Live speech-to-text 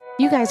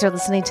You guys are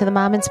listening to the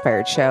Mom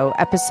Inspired Show,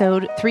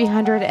 episode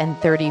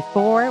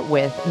 334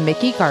 with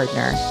Mikki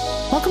Gardner.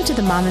 Welcome to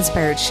the Mom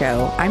Inspired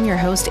Show. I'm your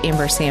host,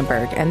 Amber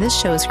Sandberg, and this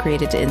show is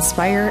created to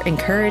inspire,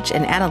 encourage,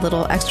 and add a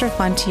little extra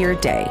fun to your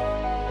day.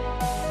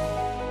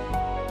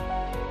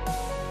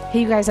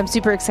 Hey, you guys, I'm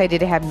super excited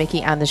to have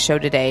Mikki on the show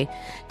today.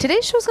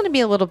 Today's show is going to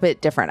be a little bit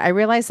different. I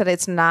realize that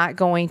it's not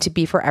going to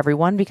be for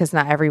everyone because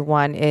not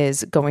everyone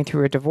is going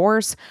through a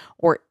divorce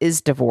or is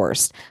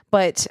divorced.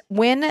 But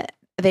when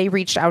they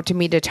reached out to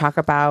me to talk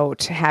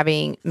about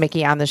having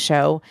Mikki on the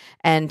show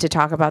and to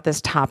talk about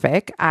this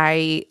topic,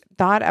 I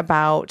thought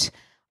about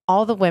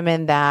all the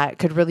women that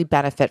could really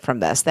benefit from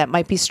this, that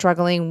might be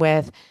struggling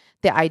with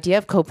the idea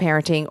of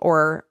co-parenting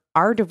or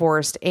are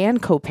divorced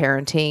and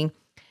co-parenting,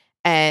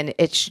 and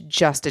it's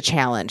just a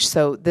challenge.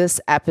 So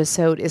this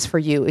episode is for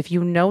you. If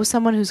you know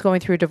someone who's going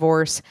through a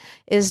divorce,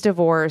 is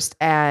divorced,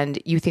 and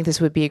you think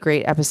this would be a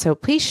great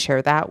episode, please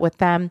share that with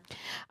them.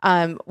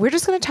 We're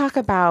just going to talk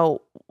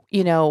about,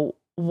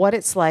 what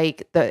it's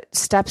like, the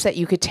steps that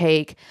you could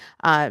take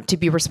to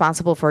be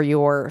responsible for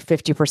your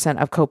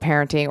 50% of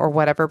co-parenting or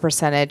whatever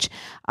percentage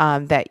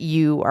that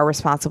you are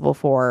responsible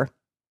for,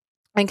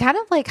 and kind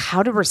of like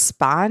how to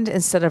respond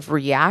instead of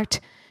react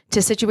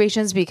to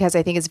situations, because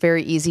I think it's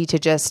very easy to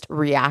just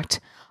react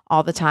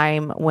all the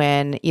time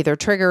when either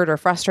triggered or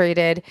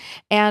frustrated.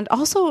 And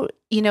also,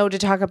 to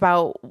talk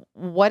about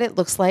what it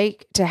looks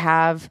like to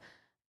have,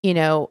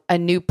 a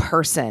new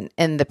person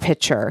in the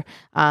picture,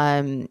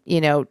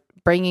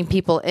 bringing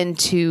people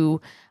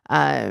into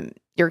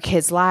your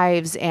kids'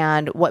 lives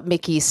and what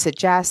Mikki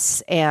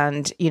suggests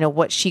and,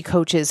 what she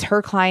coaches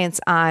her clients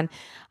on,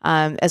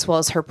 as well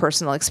as her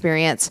personal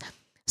experience.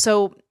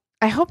 So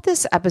I hope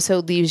this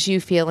episode leaves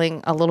you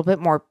feeling a little bit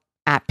more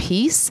at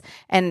peace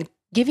and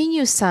giving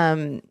you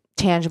some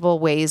tangible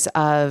ways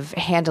of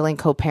handling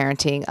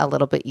co-parenting a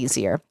little bit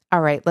easier.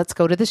 All right, let's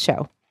go to the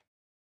show.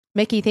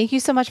 Mikki, thank you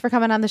so much for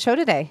coming on the show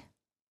today.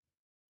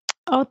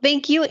 Oh,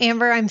 thank you,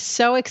 Amber. I'm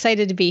so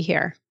excited to be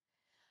here.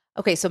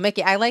 Okay, so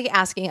Mikki, I like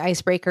asking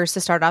icebreakers to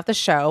start off the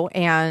show,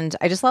 and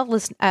I just love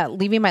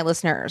leaving my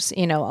listeners,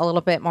 a little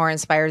bit more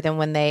inspired than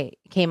when they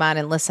came on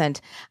and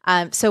listened.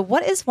 So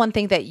what is one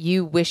thing that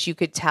you wish you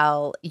could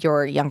tell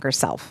your younger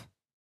self?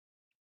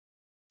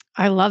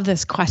 I love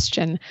this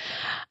question.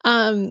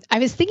 I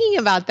was thinking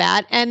about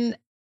that, and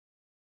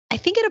I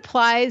think it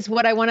applies,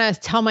 what I want to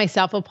tell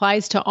myself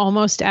applies to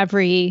almost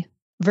every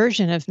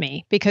version of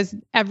me, because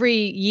every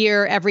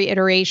year, every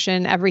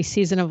iteration, every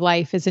season of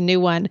life is a new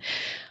one.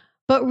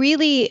 But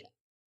really,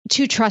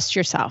 to trust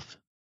yourself.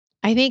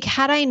 I think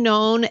had I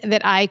known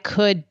that I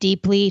could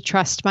deeply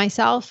trust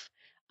myself,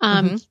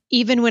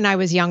 even when I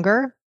was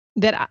younger,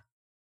 that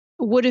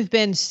would have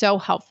been so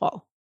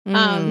helpful.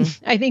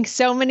 I think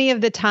so many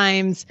of the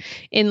times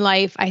in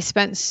life, I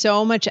spent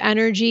so much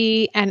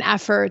energy and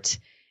effort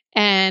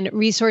and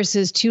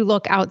resources to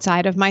look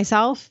outside of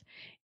myself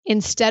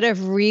instead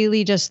of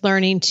really just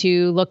learning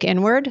to look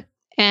inward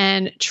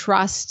and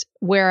trust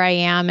where I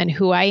am and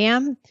who I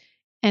am.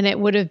 And it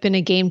would have been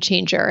a game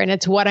changer. And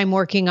it's what I'm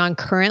working on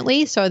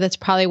currently. So that's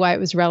probably why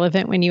it was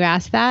relevant when you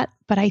asked that.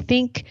 But I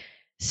think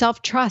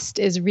self-trust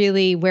is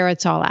really where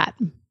it's all at.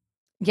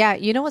 Yeah.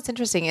 What's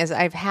interesting is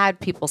I've had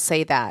people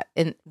say that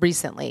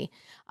recently.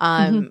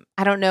 I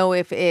don't know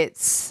if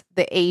it's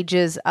the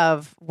ages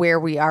of where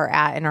we are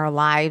at in our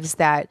lives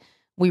that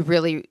we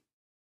really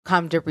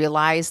come to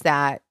realize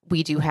that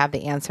we do have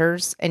the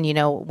answers. And,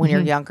 when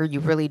you're younger, you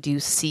really do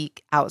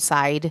seek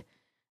outside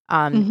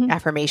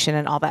affirmation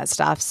and all that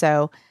stuff.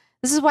 So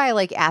this is why I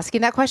like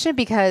asking that question,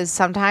 because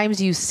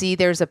sometimes you see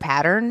there's a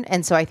pattern.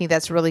 And so I think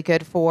that's really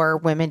good for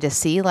women to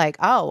see, like,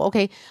 oh,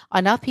 okay,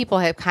 enough people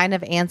have kind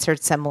of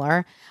answered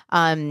similar.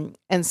 And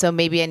so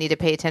maybe I need to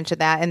pay attention to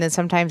that. And then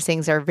sometimes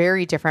things are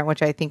very different,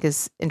 which I think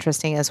is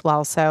interesting as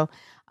well. So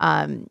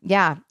I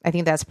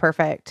think that's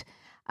perfect.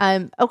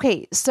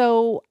 Okay.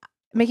 So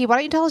Mikki, why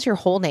don't you tell us your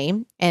whole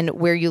name and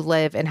where you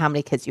live and how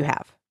many kids you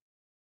have?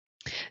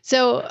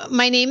 So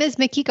my name is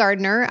Mikki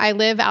Gardner. I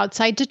live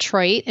outside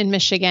Detroit in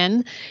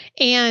Michigan,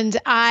 and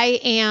I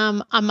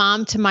am a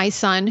mom to my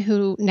son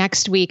who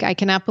next week, I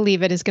cannot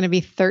believe it, is going to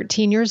be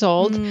 13 years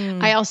old.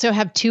 I also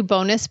have two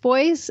bonus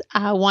boys,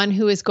 one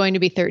who is going to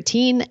be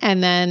 13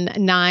 and then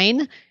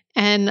 9.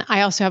 And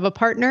I also have a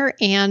partner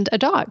and a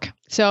dog.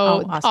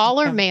 So awesome. All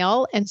are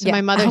male. And so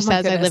my mother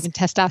says I live in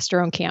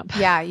testosterone camp.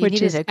 Yeah, you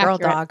needed a girl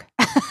dog.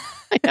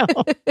 I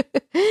know.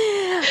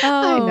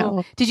 I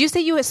know. Did you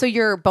say so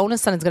your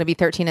bonus son is going to be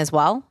 13 as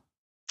well?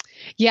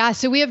 Yeah.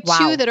 So we have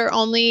two that are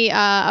only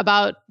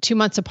about 2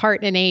 months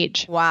apart in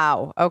age.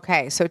 Wow.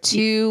 Okay. So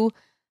two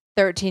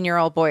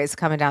 13-year-old boys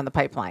coming down the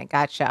pipeline.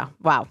 Gotcha.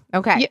 Wow.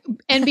 Okay. Yeah,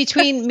 and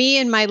between me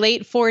and my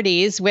late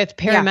 40s with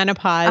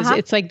perimenopause,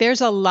 it's like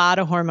there's a lot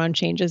of hormone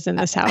changes in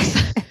this house.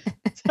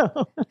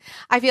 So,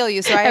 I feel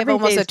you. So I have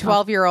almost a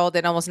 12-year-old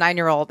and almost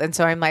 9-year-old. And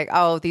so I'm like,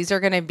 oh, these are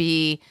going to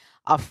be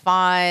a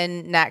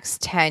fun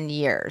next 10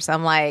 years.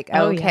 I'm like,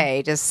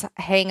 okay, just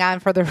hang on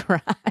for the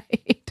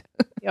ride.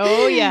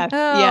 Oh, yeah.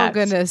 Oh,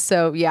 goodness.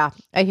 So, yeah,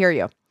 I hear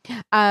you.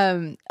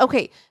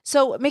 Okay.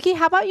 So Mikki,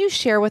 how about you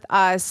share with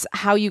us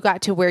how you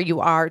got to where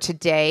you are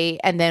today,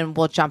 and then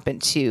we'll jump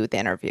into the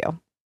interview.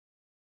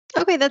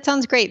 Okay, that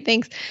sounds great.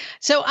 Thanks.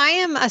 So I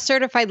am a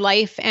certified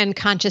life and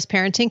conscious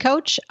parenting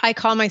coach. I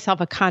call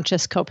myself a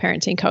conscious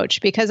co-parenting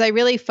coach because I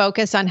really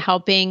focus on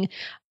helping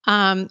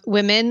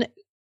women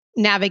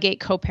navigate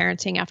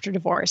co-parenting after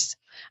divorce.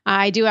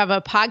 I do have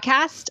a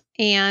podcast.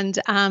 And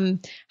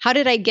how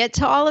did I get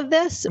to all of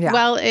this? Yeah.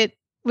 Well, it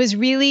was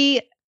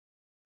really,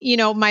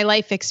 my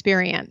life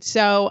experience.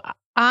 So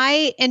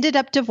I ended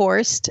up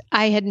divorced.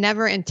 I had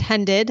never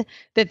intended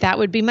that that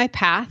would be my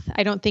path.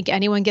 I don't think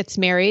anyone gets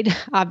married,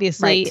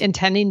 obviously,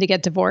 intending to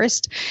get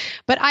divorced.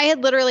 But I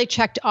had literally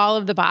checked all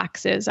of the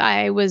boxes.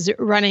 I was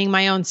running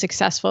my own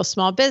successful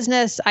small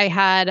business. I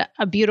had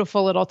a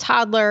beautiful little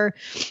toddler.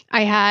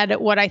 I had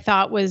what I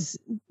thought was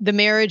the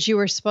marriage you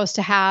were supposed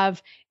to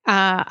have,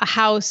 a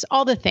house,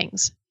 all the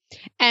things.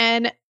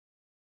 And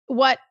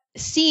what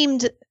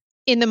seemed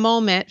in the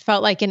moment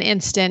felt like an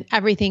instant,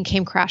 everything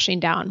came crashing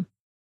down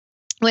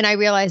when I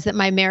realized that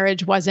my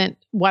marriage wasn't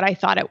what I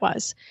thought it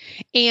was.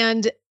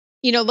 And,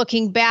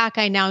 looking back,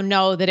 I now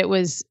know that it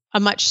was a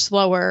much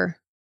slower,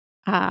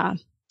 a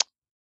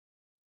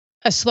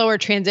slower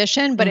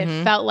transition, but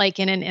it felt like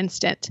in an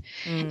instant.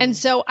 And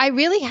so I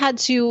really had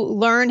to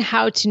learn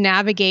how to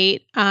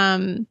navigate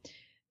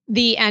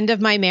the end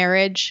of my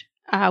marriage,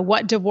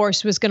 what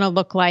divorce was going to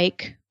look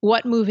like,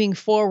 what moving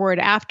forward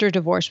after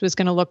divorce was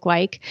going to look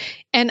like.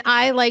 And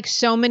I, like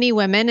so many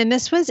women, and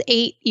this was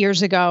 8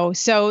 years ago,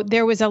 so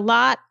there was a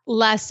lot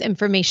less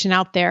information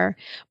out there,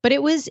 but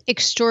it was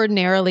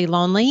extraordinarily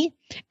lonely.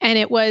 And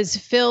it was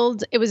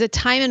a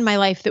time in my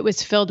life that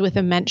was filled with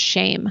immense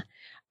shame.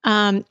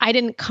 I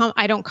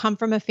don't come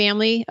from a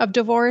family of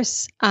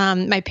divorce.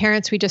 My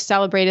parents, we just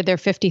celebrated their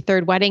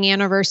 53rd wedding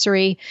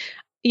anniversary.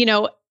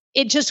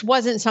 It just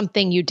wasn't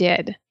something you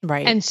did.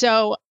 Right. And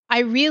so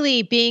I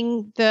really,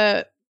 being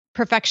the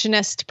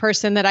perfectionist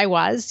person that I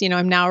was,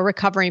 I'm now a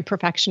recovering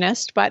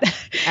perfectionist, but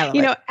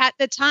at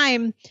the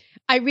time,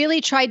 I really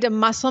tried to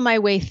muscle my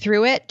way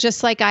through it,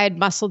 just like I had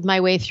muscled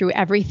my way through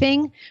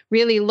everything,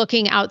 really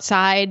looking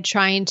outside,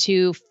 trying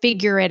to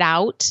figure it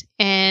out,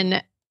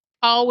 and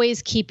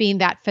always keeping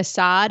that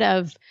facade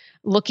of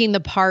looking the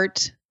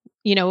part,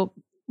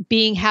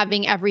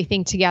 having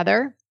everything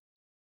together.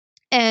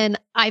 And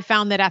I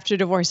found that after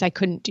divorce, I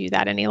couldn't do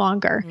that any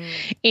longer.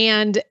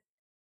 And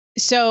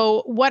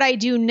so what I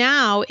do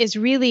now is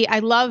really, I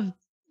love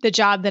the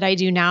job that I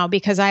do now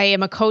because I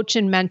am a coach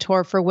and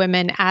mentor for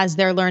women as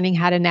they're learning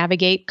how to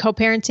navigate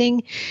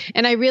co-parenting.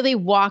 And I really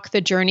walk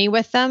the journey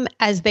with them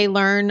as they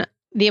learn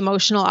the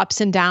emotional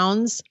ups and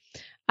downs,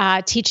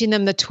 teaching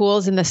them the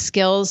tools and the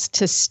skills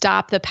to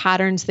stop the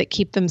patterns that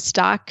keep them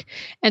stuck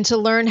and to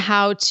learn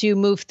how to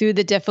move through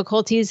the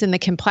difficulties and the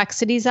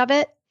complexities of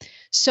it,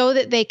 so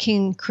that they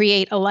can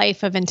create a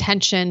life of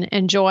intention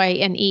and joy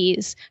and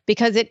ease,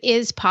 because it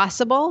is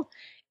possible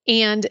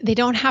and they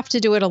don't have to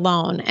do it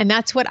alone. And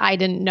that's what I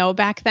didn't know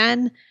back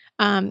then.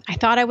 I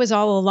thought I was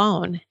all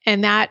alone,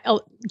 and that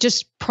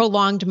just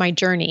prolonged my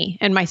journey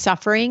and my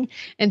suffering.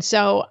 And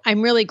so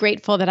I'm really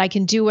grateful that I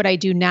can do what I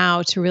do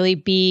now to really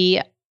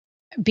be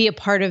a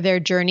part of their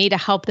journey, to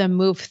help them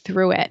move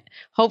through it,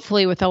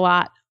 hopefully with a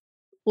lot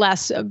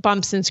less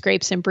bumps and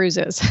scrapes and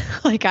bruises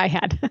like I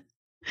had.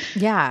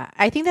 Yeah,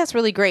 I think that's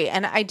really great.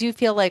 And I do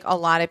feel like a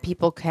lot of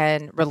people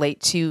can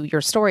relate to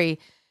your story,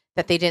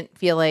 that they didn't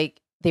feel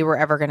like they were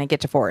ever going to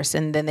get divorced.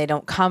 And then they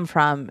don't come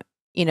from,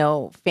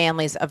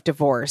 families of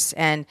divorce.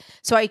 And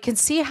so I can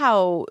see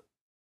how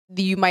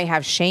you might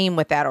have shame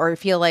with that, or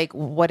feel like,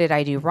 what did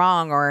I do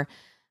wrong? Or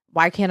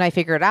why can't I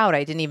figure it out?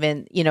 I didn't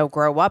even,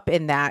 grow up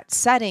in that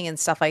setting and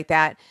stuff like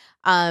that.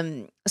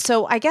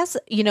 So I guess,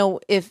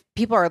 if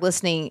people are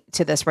listening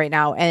to this right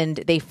now and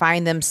they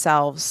find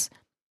themselves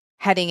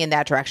heading in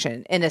that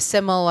direction, in a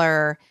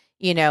similar,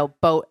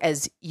 boat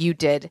as you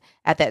did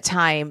at that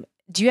time,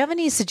 do you have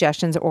any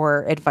suggestions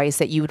or advice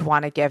that you would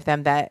want to give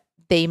them that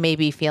they may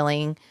be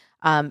feeling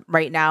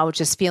right now,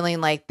 just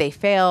feeling like they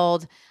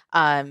failed?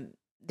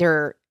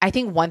 I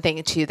think one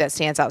thing too that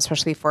stands out,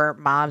 especially for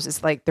moms,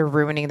 is like they're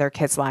ruining their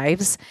kids'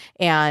 lives,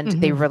 and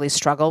they really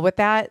struggle with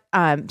that.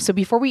 So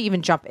before we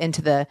even jump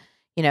into the,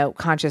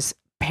 conscious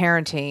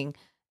parenting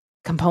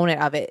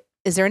component of it,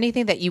 is there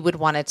anything that you would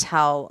want to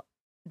tell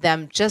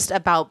them just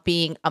about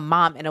being a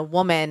mom and a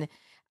woman,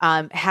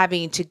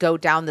 having to go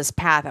down this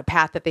path, a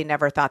path that they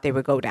never thought they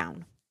would go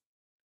down?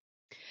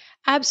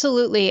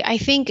 Absolutely. I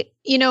think,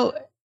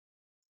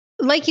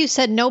 like you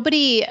said,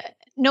 nobody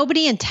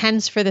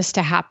intends for this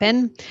to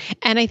happen.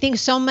 And I think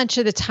so much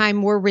of the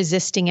time we're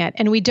resisting it,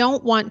 and we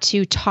don't want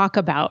to talk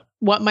about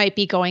what might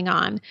be going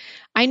on.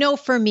 I know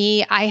for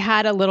me, I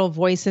had a little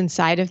voice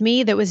inside of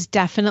me that was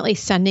definitely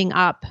sending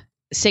up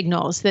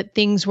signals that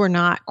things were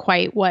not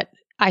quite what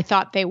I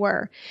thought they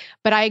were,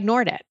 but I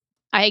ignored it.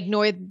 I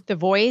ignored the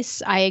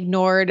voice. I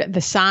ignored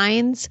the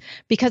signs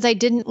because I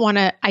didn't want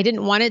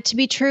it to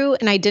be true,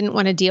 and I didn't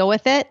want to deal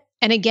with it.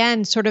 And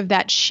again, sort of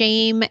that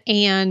shame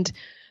and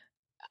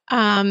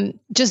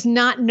just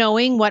not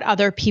knowing what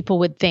other people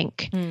would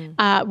think,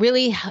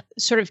 really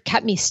sort of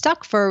kept me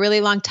stuck for a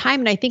really long time.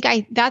 And I think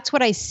that's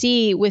what I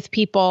see with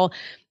people,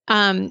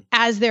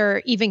 as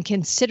they're even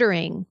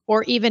considering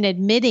or even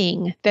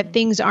admitting that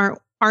things aren't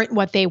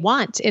what they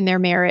want in their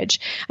marriage.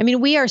 I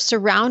mean, we are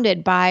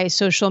surrounded by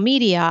social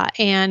media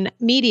and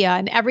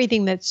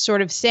everything that's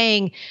sort of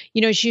saying,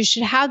 you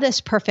should have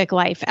this perfect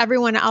life.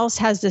 Everyone else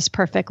has this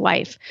perfect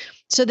life.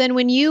 So then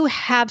when you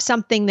have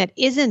something that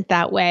isn't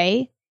that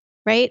way,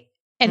 right?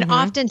 And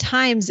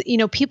oftentimes,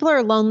 people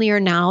are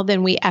lonelier now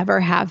than we ever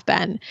have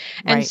been.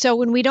 And so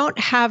when we don't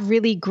have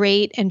really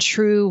great and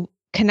true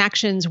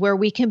connections where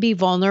we can be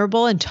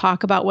vulnerable and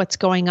talk about what's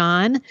going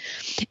on,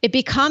 it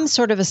becomes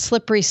sort of a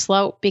slippery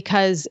slope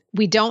because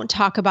we don't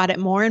talk about it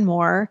more and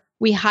more.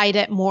 We hide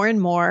it more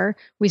and more.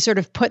 We sort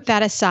of put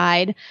that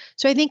aside.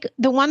 So I think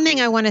the one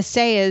thing I want to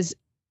say is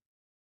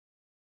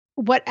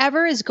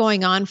whatever is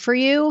going on for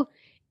you,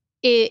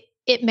 it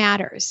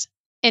matters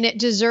and it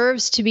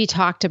deserves to be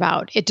talked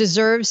about. It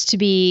deserves to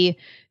be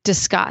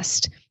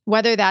discussed,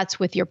 whether that's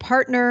with your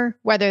partner,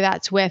 whether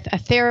that's with a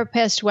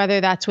therapist,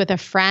 whether that's with a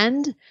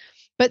friend.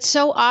 But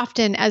so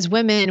often as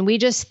women, we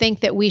just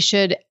think that we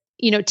should,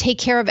 take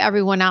care of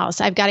everyone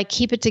else. I've got to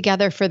keep it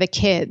together for the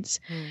kids.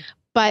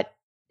 But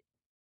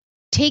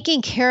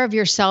taking care of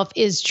yourself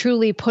is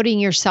truly putting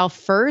yourself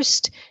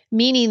first,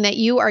 meaning that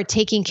you are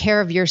taking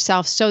care of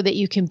yourself so that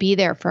you can be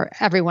there for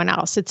everyone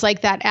else. It's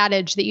like that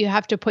adage that you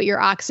have to put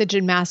your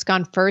oxygen mask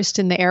on first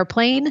in the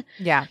airplane.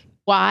 Yeah.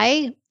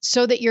 Why?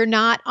 So that you're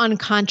not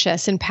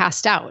unconscious and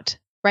passed out,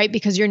 right?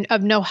 Because you're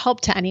of no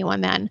help to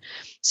anyone then.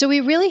 So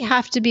we really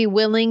have to be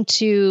willing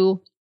to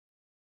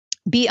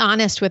be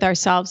honest with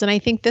ourselves. And I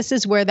think this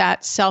is where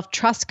that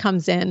self-trust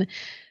comes in,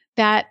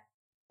 that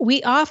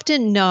we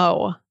often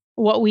know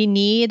what we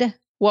need,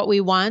 what we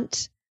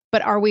want,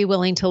 but are we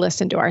willing to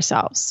listen to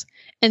ourselves?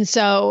 And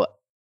so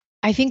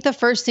I think the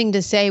first thing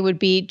to say would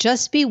be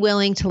just be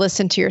willing to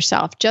listen to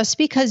yourself. Just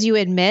because you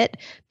admit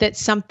that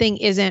something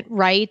isn't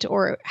right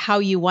or how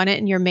you want it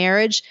in your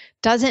marriage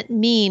doesn't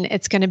mean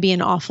it's going to be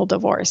an awful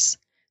divorce.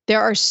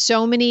 There are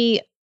so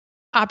many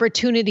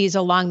opportunities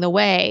along the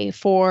way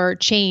for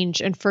change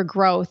and for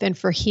growth and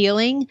for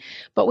healing,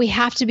 but we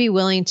have to be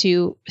willing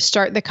to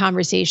start the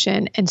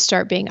conversation and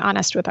start being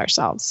honest with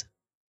ourselves.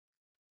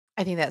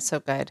 I think that's so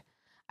good.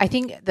 I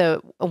think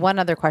the one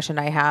other question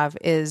I have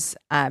is,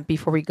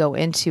 before we go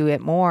into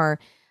it more,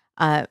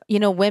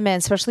 women,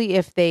 especially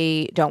if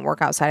they don't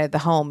work outside of the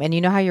home,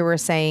 and how you were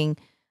saying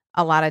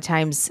a lot of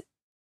times,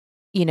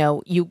 you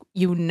know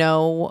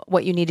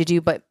what you need to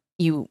do, but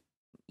you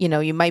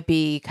might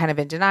be kind of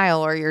in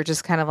denial, or you're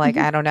just kind of like,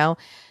 I don't know.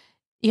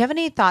 You have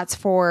any thoughts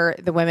for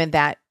the women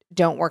that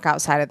don't work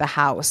outside of the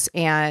house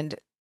and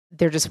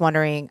they're just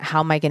wondering, how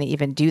am I going to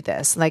even do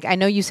this? Like, I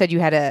know you said you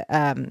had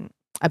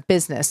a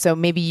business, so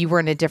maybe you were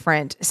in a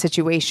different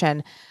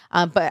situation.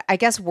 But I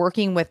guess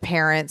working with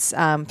parents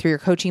through your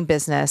coaching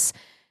business,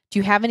 do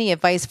you have any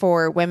advice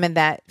for women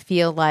that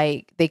feel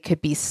like they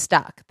could be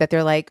stuck, that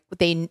they're like,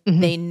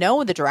 they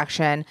know the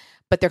direction,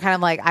 but they're kind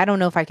of like, I don't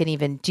know if I can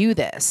even do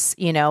this,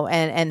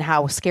 and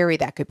how scary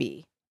that could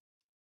be?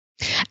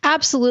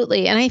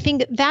 Absolutely. And I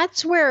think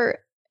that's where,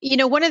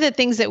 one of the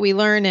things that we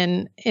learn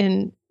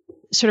in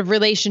sort of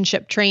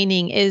relationship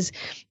training is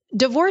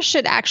divorce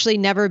should actually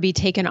never be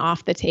taken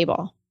off the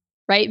table,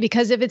 right?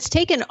 Because if it's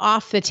taken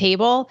off the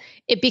table,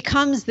 it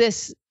becomes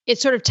this, it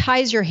sort of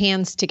ties your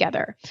hands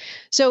together.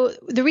 So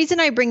the reason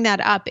I bring that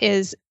up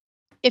is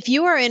if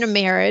you are in a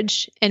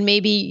marriage and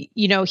maybe,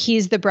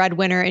 he's the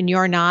breadwinner and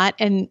you're not,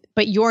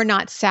 but you're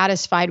not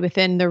satisfied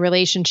within the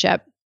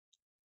relationship,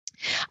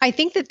 I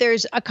think that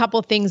there's a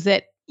couple things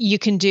that you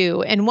can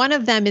do. And one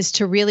of them is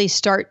to really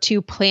start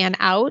to plan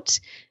out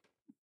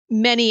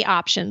many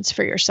options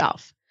for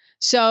yourself.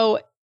 So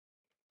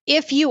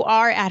if you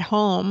are at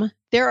home,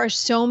 there are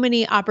so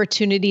many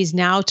opportunities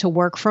now to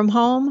work from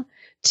home,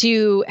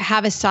 to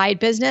have a side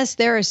business.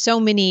 There are so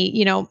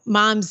many,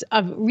 moms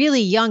of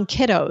really young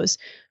kiddos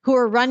who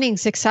are running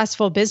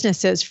successful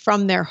businesses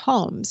from their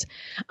homes.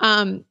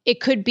 It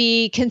could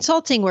be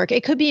consulting work.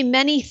 It could be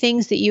many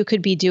things that you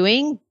could be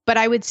doing. But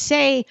I would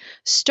say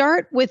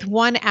start with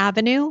one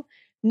avenue,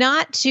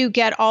 not to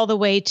get all the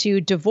way to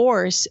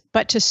divorce,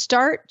 but to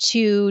start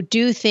to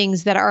do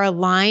things that are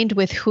aligned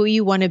with who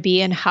you want to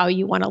be and how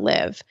you want to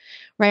live,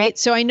 right?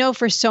 So I know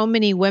for so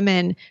many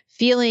women,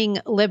 feeling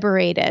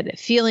liberated,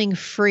 feeling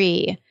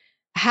free,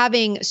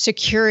 having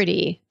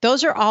security,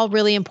 those are all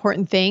really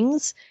important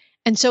things.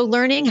 And so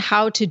learning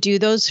how to do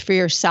those for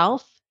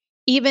yourself,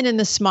 even in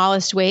the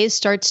smallest ways,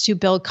 starts to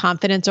build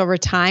confidence over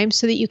time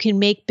so that you can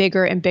make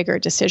bigger and bigger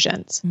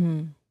decisions.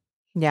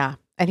 Yeah,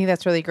 I think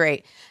that's really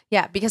great.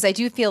 Yeah, because I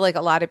do feel like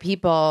a lot of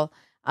people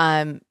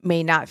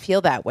may not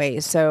feel that way.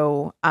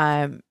 So,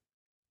 I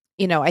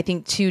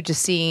think too,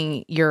 just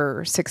seeing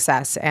your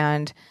success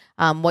and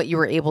what you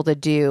were able to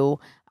do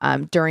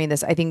during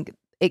this, I think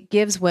it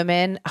gives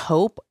women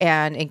hope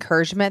and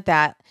encouragement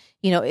that,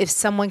 if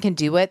someone can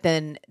do it,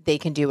 then they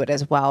can do it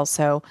as well.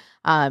 So,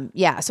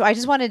 so I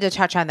just wanted to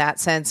touch on that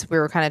since we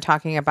were kind of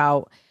talking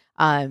about,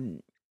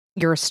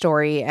 your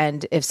story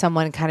and if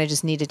someone kind of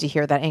just needed to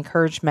hear that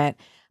encouragement.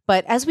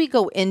 But as we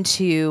go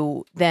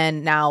into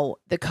then now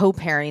the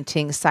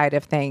co-parenting side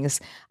of things,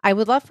 I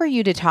would love for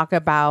you to talk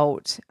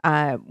about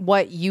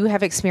what you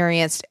have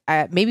experienced,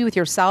 maybe with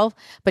yourself,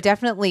 but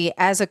definitely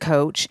as a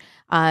coach.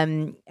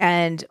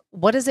 And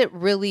what does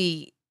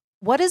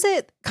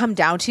it come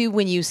down to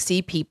when you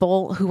see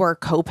people who are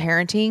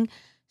co-parenting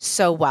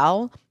so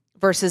well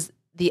versus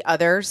the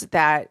others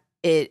that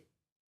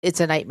it's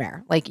a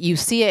nightmare? Like you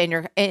see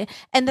it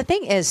and the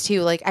thing is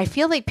too, like, I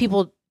feel like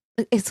people,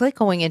 it's like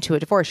going into a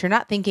divorce. You're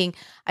not thinking,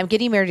 I'm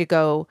getting married to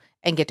go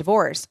and get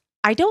divorced.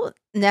 I don't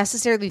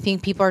necessarily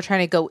think people are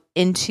trying to go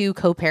into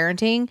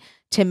co-parenting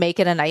to make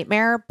it a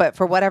nightmare, but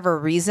for whatever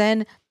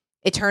reason,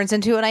 it turns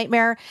into a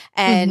nightmare.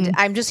 And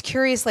I'm just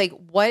curious, like,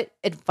 what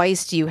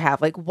advice do you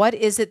have? Like, what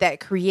is it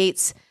that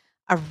creates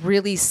a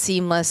really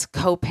seamless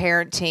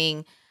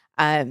co-parenting,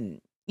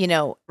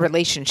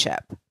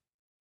 relationship?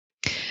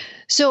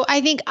 So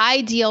I think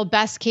ideal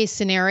best case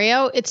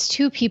scenario, it's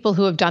two people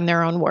who have done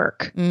their own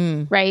work,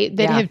 right?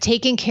 That have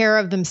taken care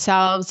of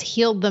themselves,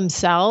 healed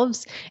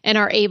themselves, and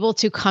are able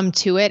to come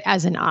to it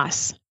as an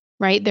us,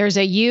 right? There's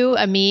a you,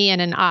 a me, and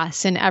an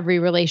us in every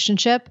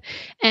relationship.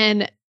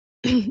 And,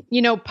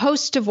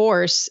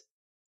 post-divorce,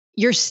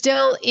 you're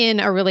still in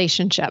a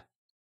relationship.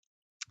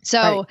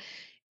 So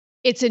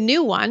it's a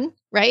new one,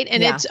 right?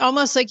 And it's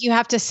almost like you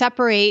have to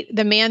separate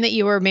the man that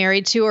you were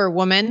married to or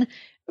woman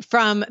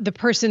from the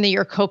person that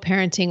you're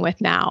co-parenting with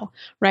now,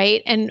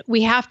 right? And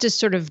we have to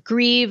sort of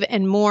grieve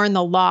and mourn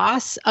the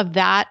loss of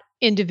that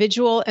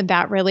individual and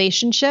that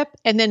relationship,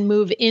 and then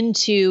move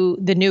into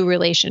the new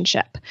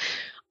relationship.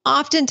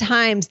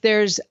 Oftentimes,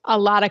 there's a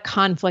lot of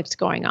conflict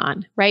going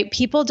on, right?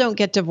 People don't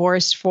get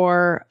divorced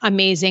for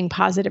amazing,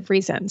 positive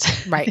reasons.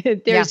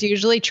 Right. There's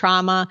usually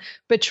trauma,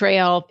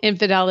 betrayal,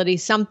 infidelity,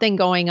 something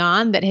going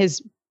on that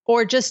has,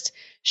 or just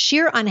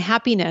sheer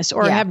unhappiness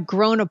or have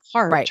grown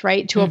apart,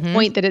 right? To a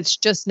point that it's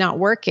just not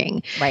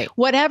working. Right.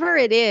 Whatever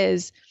it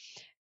is,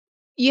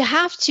 you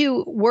have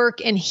to work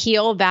and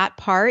heal that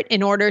part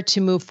in order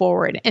to move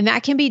forward. And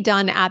that can be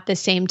done at the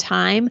same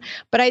time.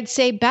 But I'd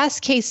say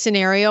best case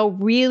scenario,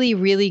 really,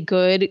 really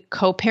good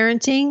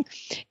co-parenting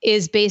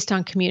is based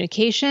on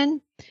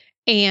communication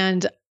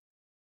and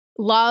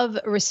love,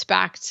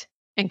 respect,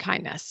 and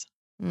kindness.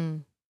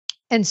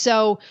 And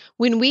so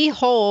when we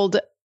hold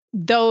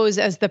those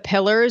as the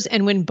pillars,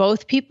 and when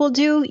both people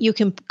do, you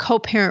can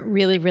co-parent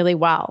really, really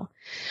well.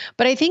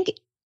 But I think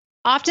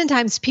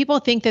oftentimes people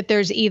think that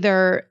there's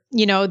either,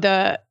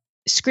 the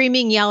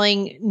screaming,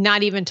 yelling,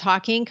 not even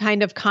talking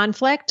kind of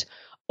conflict,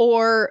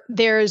 or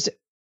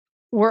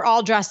we're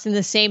all dressed in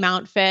the same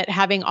outfit,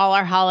 having all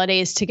our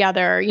holidays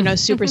together,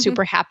 super,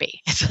 super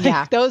happy.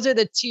 Those are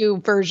the two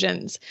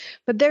versions.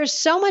 But there's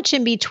so much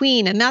in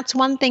between. And that's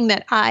one thing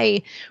that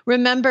I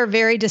remember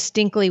very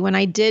distinctly when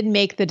I did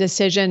make the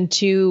decision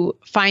to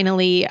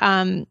finally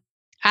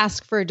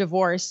ask for a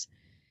divorce.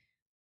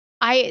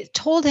 I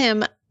told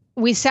him,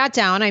 we sat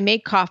down, I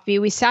made coffee,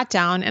 we sat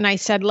down, and I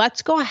said,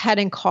 let's go ahead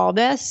and call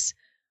this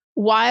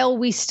while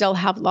we still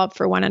have love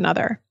for one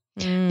another.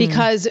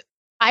 Because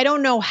I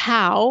don't know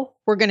how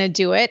we're going to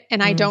do it,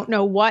 and I don't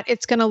know what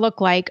it's going to look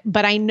like,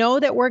 but I know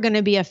that we're going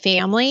to be a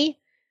family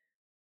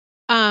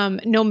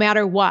no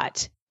matter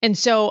what. And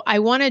so I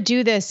want to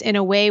do this in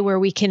a way where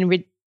we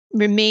can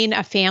remain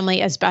a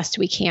family as best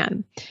we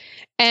can.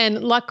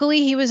 And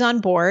luckily, he was on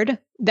board.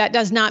 That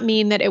does not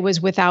mean that it was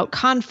without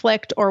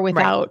conflict or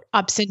without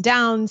ups and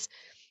downs.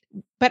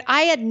 But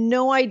I had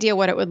no idea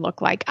what it would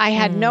look like. I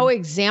had no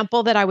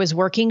example that I was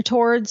working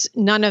towards,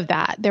 none of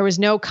that. There was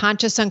no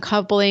conscious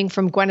uncoupling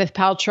from Gwyneth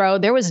Paltrow.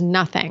 There was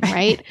nothing,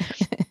 right?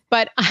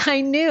 But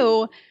I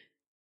knew,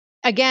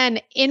 again,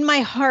 in my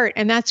heart,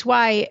 and that's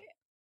why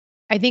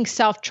I think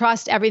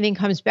self-trust, everything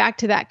comes back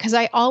to that, because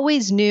I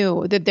always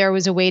knew that there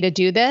was a way to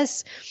do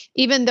this,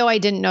 even though I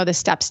didn't know the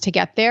steps to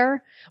get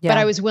there, but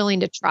I was willing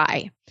to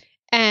try.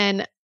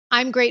 And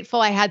I'm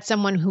grateful I had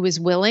someone who was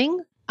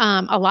willing.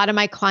 A lot of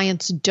my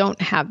clients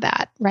don't have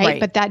that, right?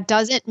 But that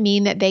doesn't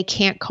mean that they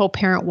can't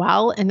co-parent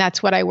well. And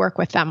that's what I work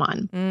with them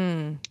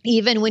on.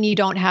 Even when you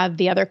don't have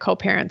the other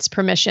co-parents'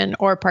 permission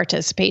or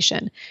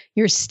participation,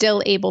 you're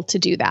still able to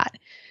do that.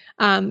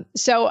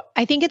 So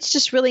I think it's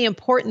just really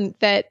important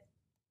that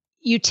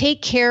you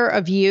take care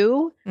of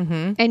you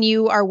and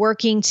you are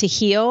working to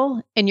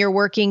heal and you're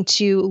working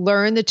to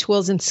learn the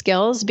tools and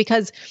skills,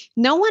 because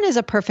no one is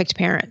a perfect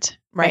parent,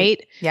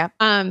 right? Yeah.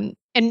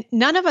 And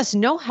none of us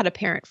know how to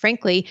parent,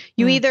 frankly.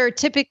 You either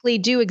typically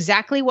do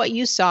exactly what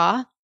you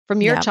saw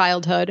from your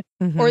childhood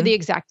or the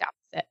exact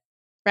opposite,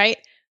 right?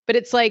 But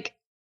it's like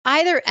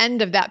either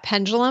end of that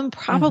pendulum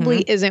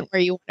probably isn't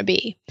where you want to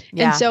be.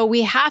 And so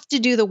we have to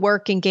do the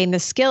work and gain the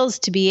skills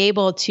to be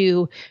able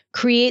to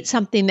create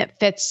something that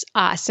fits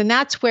us. And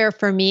that's where,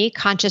 for me,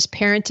 conscious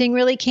parenting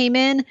really came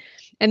in.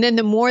 And then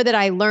the more that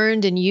I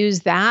learned and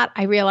used that,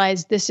 I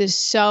realized this is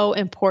so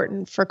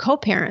important for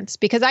co-parents,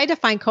 because I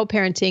define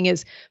co-parenting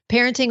as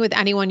parenting with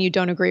anyone you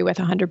don't agree with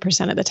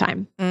 100% of the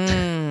time.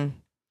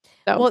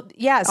 So, well,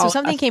 yeah. So all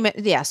something us.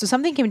 came, so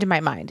something came to my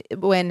mind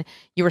when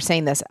you were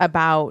saying this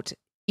about,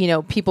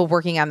 people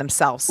working on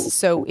themselves.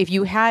 So if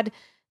you had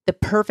the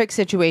perfect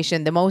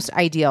situation, the most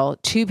ideal,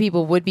 two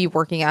people would be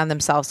working on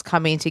themselves,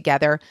 coming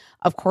together.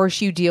 Of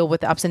course, you deal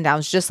with ups and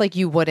downs just like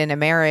you would in a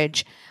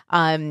marriage,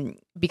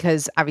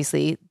 because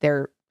obviously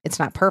it's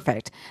not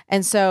perfect.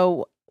 And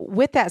so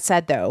with that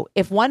said, though,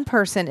 if one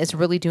person is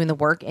really doing the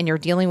work and you're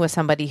dealing with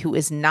somebody who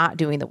is not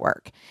doing the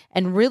work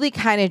and really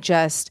kind of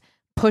just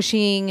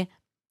pushing,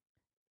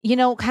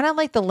 kind of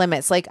like the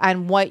limits, like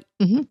on what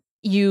Mhm.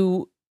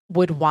 you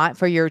would want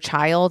for your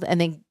child,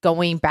 and then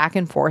going back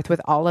and forth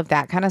with all of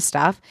that kind of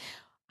stuff.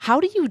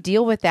 How do you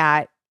deal with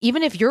that?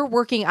 Even if you're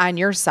working on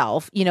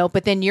yourself,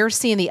 but then you're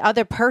seeing the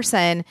other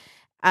person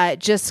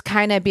just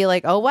kind of be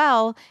like, oh,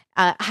 well,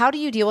 how do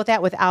you deal with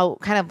that without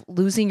kind of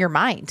losing your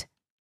mind?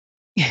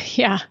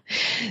 Yeah.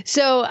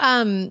 So,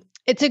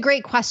 it's a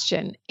great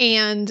question.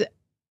 And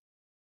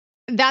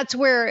that's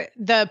where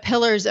the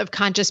pillars of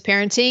conscious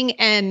parenting,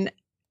 and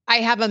I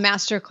have a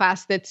master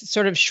class that's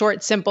sort of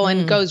short, simple,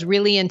 and goes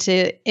really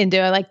into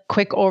a like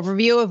quick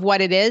overview of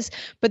what it is.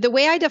 But the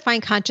way I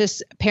define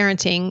conscious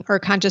parenting or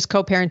conscious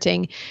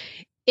co-parenting,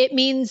 it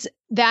means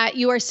that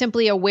you are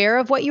simply aware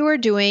of what you are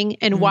doing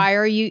and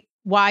why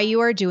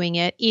you are doing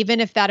it, even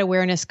if that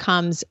awareness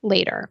comes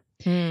later.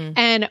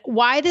 And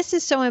why this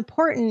is so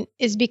important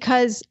is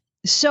because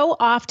so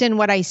often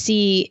what I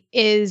see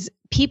is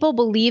people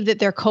believe that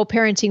their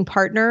co-parenting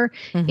partner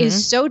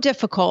is so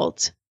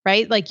difficult,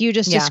 right? Like you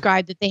just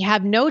described, that they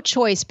have no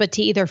choice but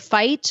to either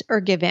fight or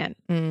give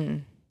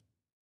in.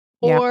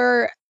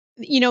 Or,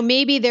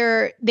 maybe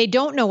they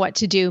don't know what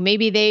to do.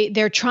 Maybe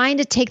they're trying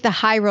to take the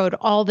high road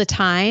all the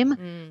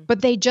time,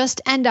 but they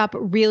just end up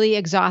really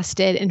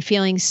exhausted and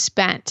feeling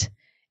spent.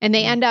 And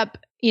they end up,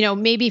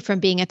 maybe from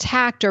being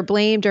attacked or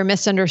blamed or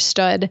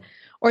misunderstood,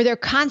 or they're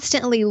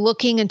constantly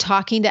looking and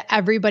talking to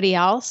everybody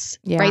else,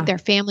 right? Their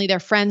family, their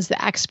friends,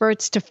 the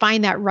experts, to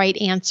find that right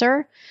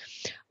answer.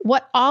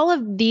 What all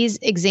of these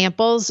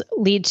examples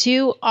lead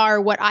to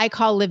are what I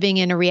call living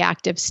in a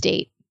reactive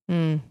state.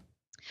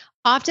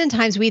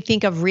 Oftentimes we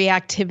think of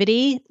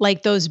reactivity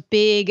like those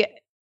big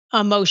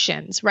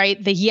emotions,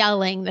 right? The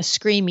yelling, the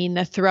screaming,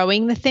 the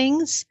throwing the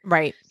things.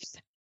 Right.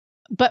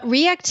 But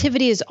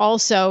reactivity is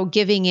also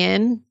giving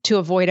in to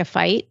avoid a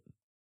fight.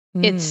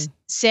 It's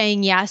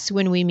saying yes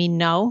when we mean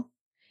no.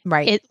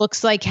 Right. It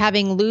looks like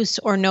having loose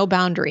or no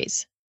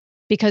boundaries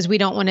because we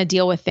don't want to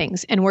deal with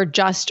things and we're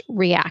just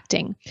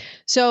reacting.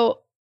 So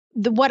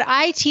what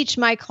I teach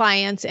my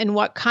clients and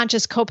what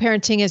conscious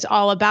co-parenting is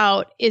all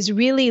about is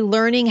really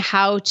learning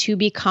how to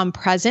become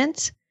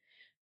present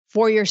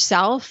for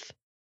yourself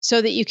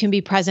so that you can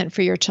be present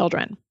for your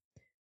children.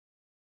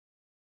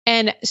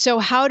 And so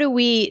how do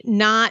we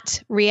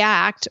not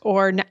react,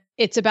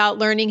 it's about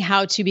learning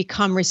how to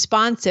become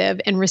responsive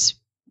and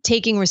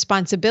taking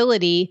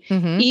responsibility,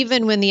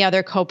 even when the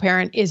other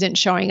co-parent isn't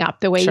showing up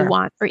the way you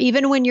want, or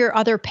even when your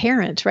other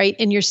parent, right,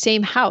 in your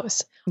same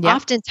house.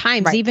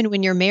 Oftentimes, even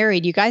when you're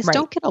married, you guys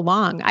don't get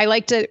along. I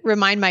like to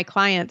remind my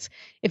clients,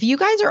 if you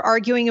guys are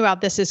arguing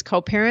about this as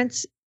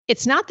co-parents,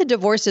 it's not the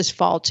divorce's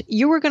fault.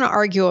 You were going to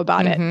argue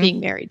about it being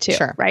married too,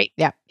 right?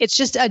 Yeah. It's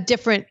just a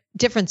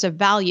difference of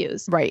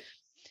values. Right.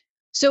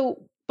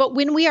 So, but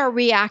when we are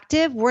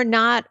reactive, we're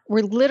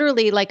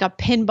literally like a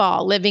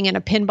pinball living in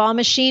a pinball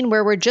machine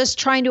where we're just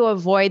trying to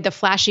avoid the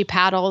flashy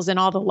paddles and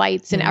all the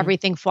lights and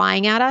everything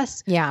flying at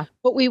us. Yeah.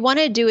 What we want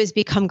to do is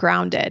become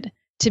grounded,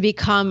 to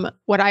become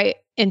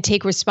and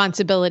take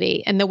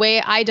responsibility. And the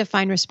way I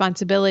define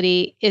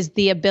responsibility is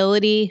the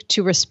ability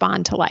to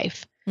respond to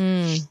life.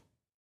 And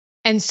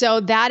so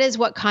that is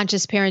what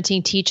conscious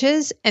parenting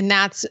teaches. And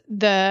that's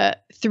the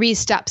 3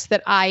 steps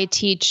that I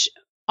teach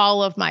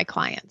all of my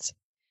clients.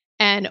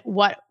 And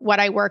what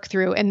I work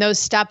through. And those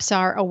steps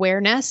are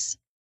awareness,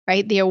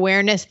 right? The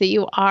awareness that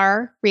you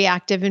are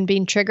reactive and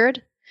being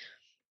triggered.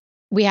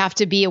 We have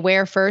to be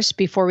aware first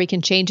before we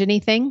can change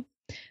anything.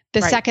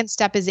 The second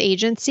step is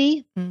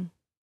agency,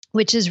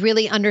 which is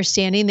really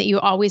understanding that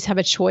you always have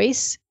a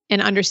choice and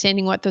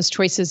understanding what those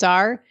choices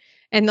are.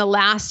 And the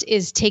last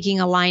is taking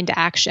aligned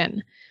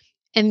action.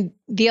 And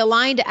the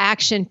aligned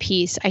action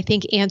piece, I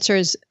think,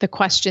 answers the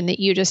question that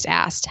you just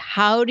asked.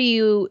 How do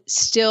you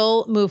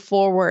still move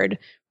forward,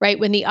 right,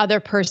 when the other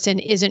person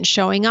isn't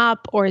showing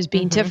up or is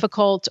being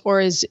difficult or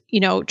is,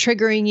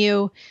 triggering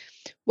you?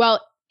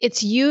 Well,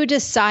 it's you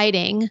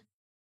deciding,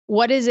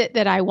 what is it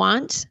that I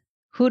want?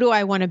 Who do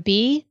I want to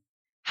be?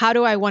 How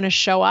do I want to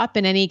show up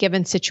in any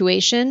given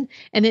situation?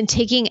 And then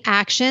taking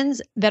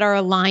actions that are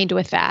aligned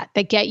with that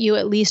get you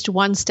at least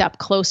one step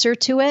closer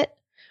to it,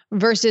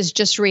 versus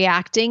just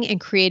reacting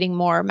and creating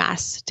more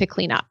mess to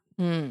clean up.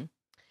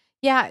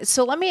 Yeah.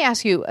 So let me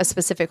ask you a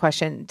specific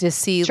question to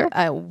see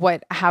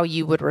how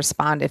you would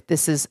respond if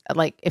this is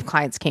like, if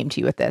clients came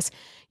to you with this.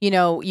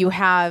 You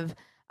have,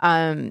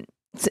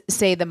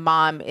 say the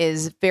mom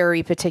is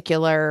very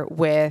particular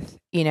with,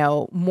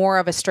 more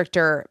of a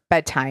stricter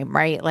bedtime,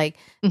 right? Like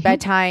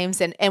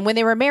bedtimes. And when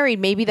they were married,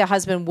 maybe the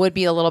husband would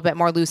be a little bit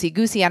more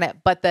loosey-goosey on it,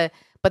 but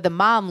but the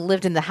mom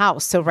lived in the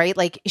house. So, right.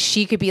 Like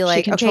she could be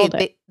like,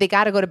 okay, they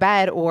got to go to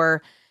bed,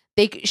 or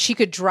she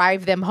could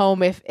drive them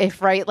home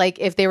if right. Like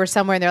if they were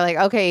somewhere and they're like,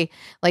 okay,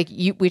 like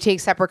we take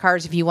separate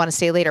cars if you want to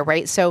stay later.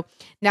 Right. So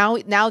now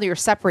you're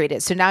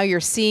separated. So now you're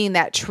seeing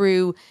that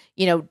true,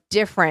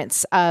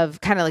 difference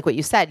of kind of like what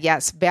you said.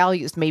 Yes.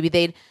 Values. Maybe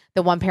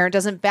the one parent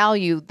doesn't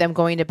value them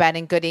going to bed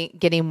and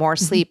getting more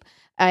sleep.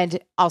 And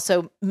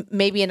also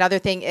maybe another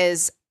thing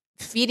is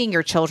feeding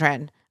your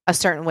children a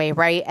certain way.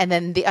 Right. And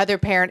then the other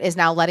parent is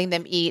now letting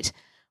them eat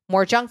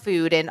more junk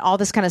food and all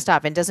this kind of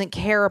stuff and doesn't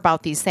care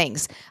about these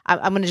things.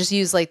 I'm going to just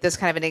use like this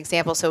kind of an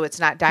example so it's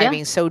not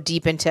diving so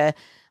deep into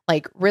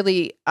like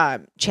really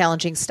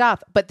challenging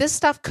stuff. But this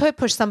stuff could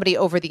push somebody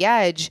over the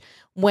edge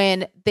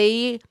when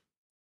they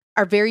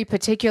are very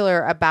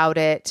particular about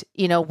it,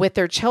 with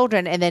their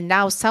children. And then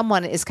now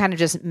someone is kind of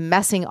just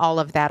messing all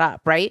of that up,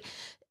 right?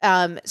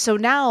 So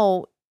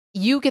now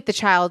you get the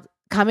child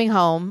coming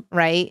home,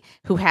 right,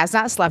 who has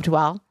not slept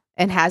well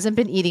and hasn't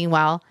been eating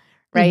well,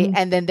 right? Mm-hmm.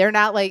 And then they're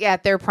not like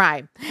at their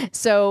prime.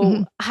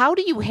 So how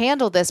do you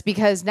handle this?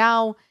 Because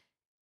now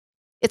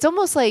it's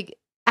almost like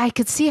I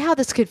could see how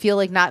this could feel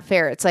like not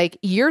fair. It's like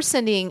you're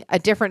sending a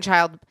different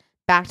child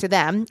back to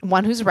them,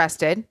 one who's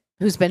rested,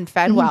 who's been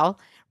fed well,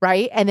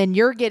 right? And then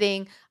you're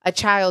getting a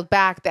child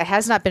back that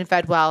has not been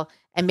fed well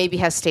and maybe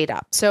has stayed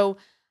up. So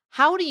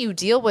how do you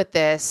deal with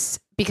this?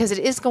 Because it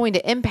is going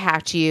to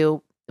impact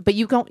you, but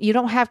you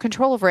don't have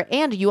control over it.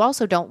 And you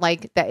also don't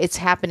like that it's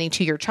happening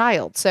to your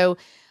child. So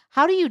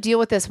how do you deal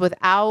with this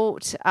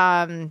without,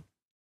 I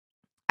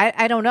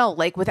don't know,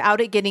 like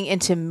without it getting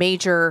into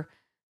major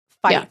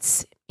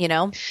fights,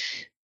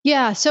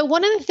 Yeah. So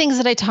one of the things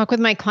that I talk with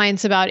my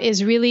clients about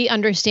is really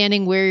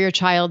understanding where your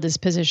child is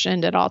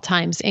positioned at all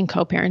times in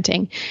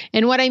co-parenting.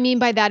 And what I mean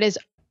by that is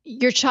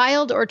your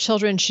child or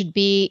children should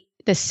be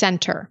the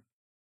center,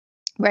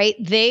 right?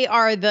 They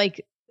are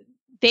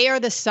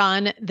the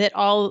sun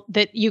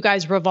that you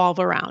guys revolve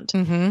around,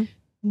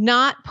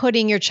 not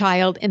putting your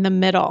child in the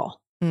middle.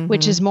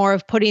 Which is more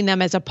of putting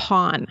them as a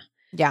pawn.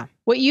 Yeah.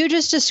 What you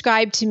just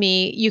described to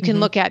me, you can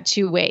look at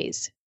two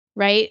ways,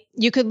 right?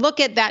 You could look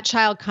at that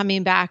child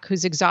coming back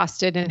who's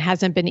exhausted and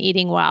hasn't been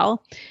eating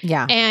well.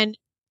 Yeah. And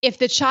if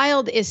the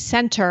child is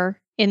center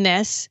in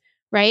this,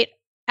 right,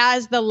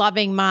 as the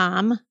loving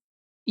mom,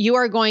 you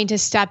are going to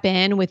step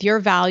in with your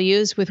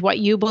values, with what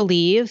you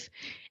believe,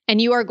 and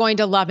you are going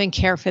to love and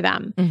care for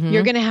them.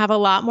 You're going to have a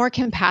lot more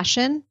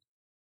compassion,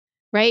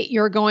 right?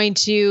 You're going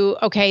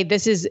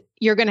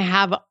to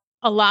have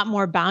a lot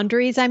more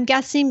boundaries, I'm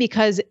guessing,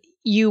 because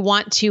you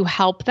want to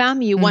help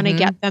them. You want to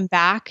get them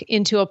back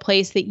into a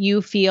place that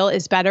you feel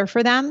is better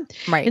for them.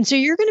 Right. And so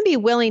you're going to be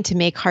willing to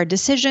make hard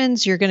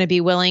decisions. You're going to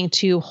be willing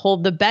to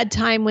hold the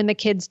bedtime when the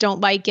kids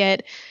don't like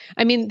it.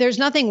 I mean, there's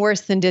nothing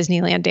worse than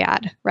Disneyland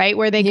Dad, right?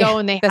 Where they go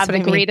and they have the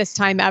greatest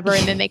time ever.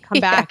 And then they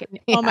come back and,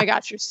 oh my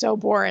gosh, you're so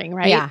boring,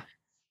 right? Yeah.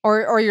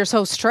 Or you're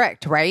so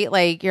strict, right?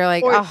 Like you're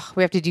like,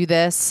 we have to do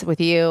this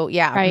with you.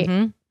 Yeah.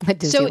 Right.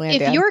 So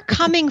if you're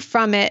coming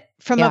from it,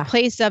 from a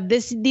place of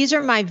these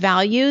are my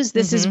values.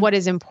 This is what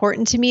is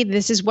important to me.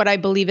 This is what I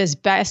believe is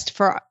best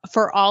for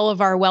all of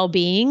our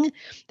well-being.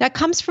 That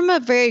comes from a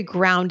very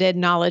grounded,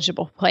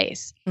 knowledgeable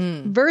place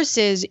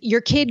versus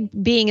your kid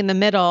being in the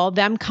middle,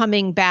 them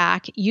coming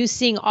back, you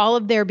seeing all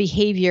of their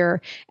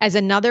behavior as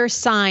another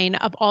sign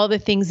of all the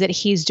things that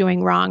he's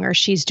doing wrong or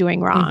she's doing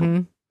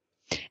wrong.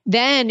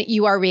 Then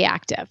you are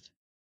reactive.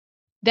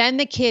 Then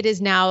the kid is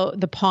now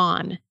the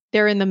pawn.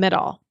 They're in the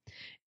middle.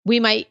 You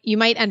might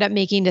end up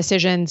making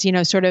decisions,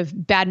 sort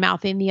of bad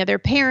mouthing the other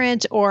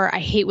parent, or I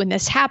hate when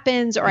this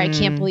happens, or I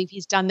can't believe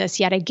he's done this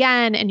yet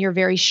again. And you're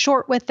very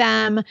short with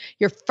them.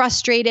 You're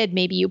frustrated.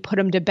 Maybe you put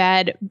them to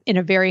bed in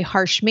a very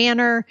harsh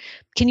manner.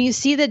 Can you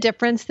see the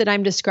difference that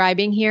I'm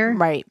describing here?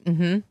 Right.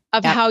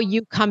 Of how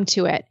you come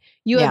to it.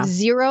 You have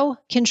zero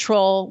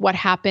control what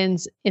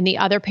happens in the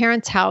other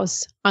parent's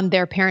house on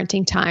their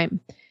parenting time.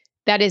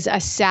 That is a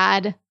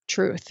sad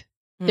truth.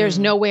 There's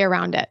no way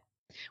around it.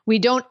 We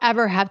don't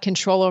ever have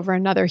control over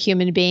another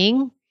human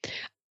being.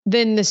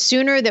 Then the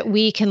sooner that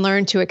we can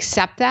learn to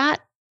accept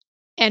that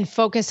and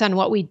focus on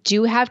what we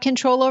do have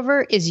control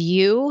over is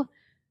you,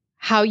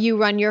 how you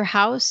run your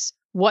house,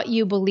 what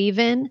you believe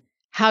in,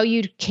 how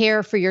you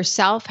care for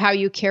yourself, how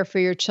you care for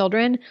your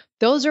children.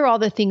 Those are all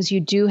the things you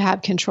do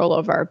have control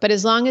over. But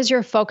as long as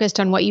you're focused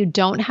on what you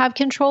don't have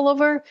control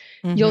over,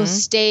 you'll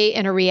stay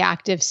in a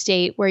reactive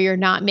state where you're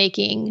not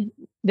making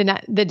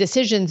the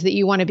decisions that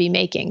you want to be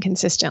making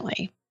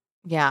consistently.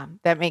 Yeah,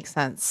 that makes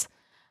sense.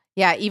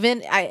 Yeah,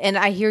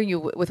 I hear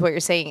you with what you're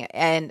saying.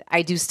 And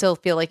I do still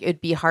feel like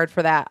it'd be hard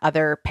for that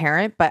other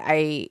parent, but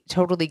I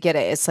totally get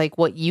it. It's like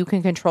what you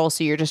can control.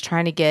 So you're just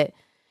trying to get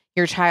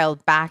your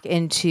child back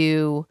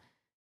into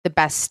the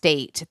best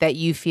state that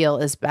you feel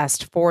is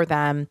best for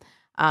them.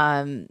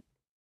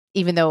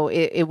 Even though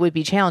it would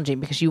be challenging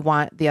because you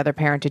want the other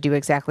parent to do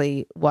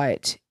exactly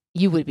what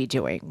you would be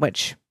doing,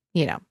 which,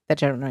 that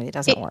generally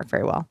doesn't work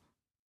very well.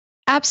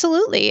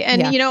 Absolutely.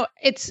 And, Yeah.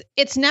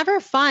 it's never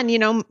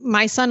fun.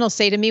 My son will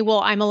say to me,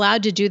 well, I'm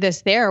allowed to do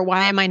this there.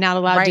 Why am I not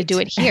allowed to do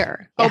Right. it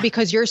here? Yeah. Oh,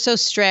 because you're so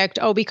strict.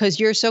 Oh, because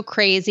you're so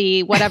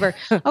crazy, whatever.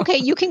 Okay.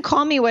 You can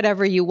call me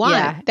whatever you want.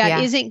 Yeah. That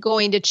Yeah. isn't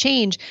going to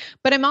change,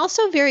 but I'm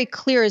also very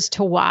clear as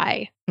to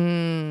why,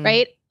 Mm.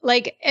 right?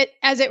 Like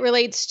as it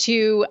relates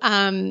to,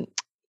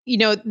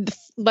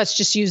 let's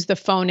just use the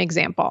phone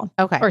example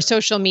Okay. or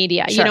social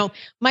media. Sure.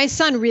 My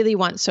son really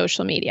wants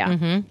social media,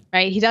 Mm-hmm.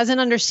 right? He doesn't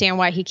understand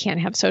why he can't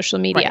have social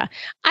media.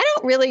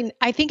 Right.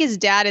 I think his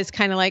dad is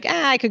kind of like,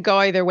 I could go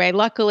either way.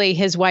 Luckily,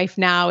 his wife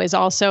now is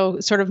also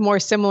sort of more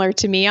similar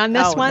to me on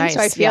this Oh, one. So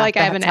I nice. feel Yeah. like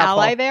I have an That's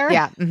ally helpful. there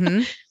Yeah.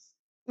 Mm-hmm.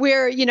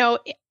 where,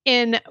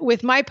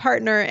 with my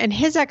partner and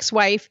his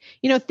ex-wife,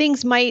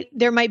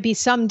 there might be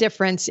some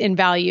difference in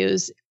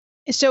values.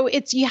 So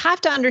you have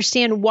to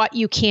understand what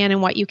you can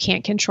and what you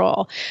can't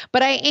control.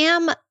 But I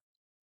am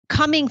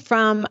coming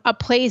from a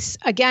place,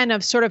 again,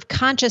 of sort of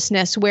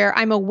consciousness where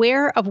I'm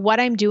aware of what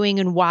I'm doing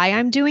and why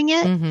I'm doing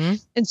it. Mm-hmm.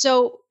 And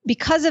so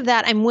because of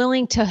that, I'm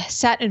willing to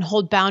set and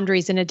hold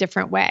boundaries in a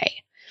different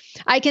way.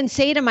 I can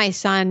say to my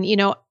son,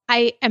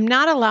 I am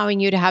not allowing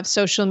you to have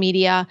social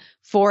media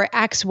for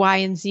X, Y,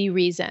 and Z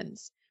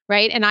reasons.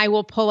 Right. And I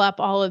will pull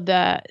up all of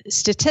the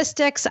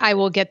statistics. I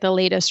will get the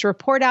latest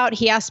report out.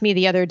 He asked me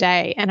the other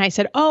day and I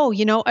said, oh,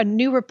 a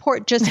new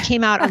report just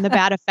came out on the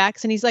bad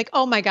effects. And he's like,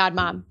 oh my God,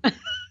 Mom.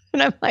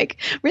 And I'm like,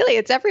 really,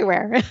 it's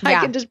everywhere. I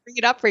Yeah. can just bring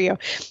it up for you.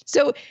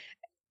 So,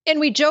 and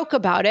we joke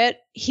about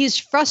it. He's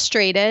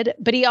frustrated,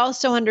 but he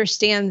also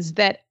understands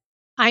that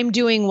I'm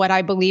doing what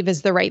I believe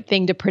is the right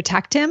thing to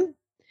protect him.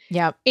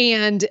 Yep.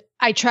 And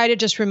I try to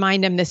just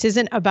remind him, this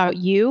isn't about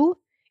you.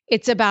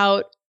 It's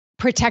about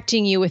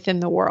protecting you within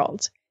the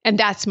world. And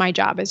that's my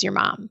job as your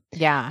mom.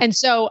 Yeah. And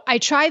so I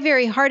try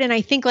very hard. And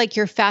I think like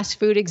your fast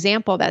food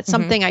example, that's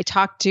something I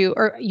talked to,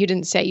 or you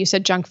didn't say, you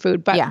said junk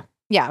food, but yeah.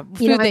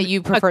 Food that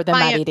you prefer them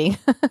not eating.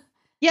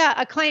 Yeah.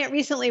 A client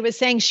recently was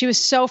saying she was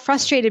so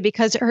frustrated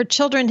because her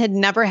children had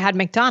never had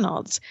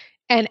McDonald's.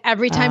 And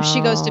every time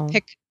she goes to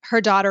pick her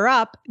daughter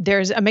up,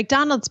 there's a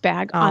McDonald's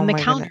bag on the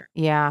counter.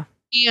 Goodness. Yeah.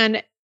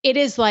 And it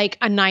is like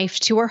a knife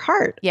to her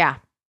heart. Yeah.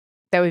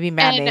 That would be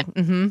maddening.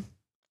 Mm-hmm.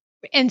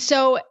 And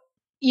so,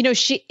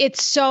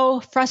 it's so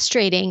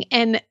frustrating.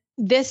 And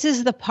this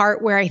is the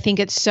part where I think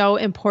it's so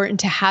important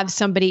to have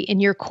somebody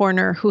in your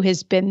corner who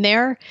has been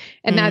there.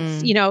 And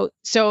that's,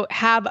 so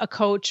have a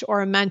coach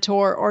or a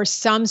mentor or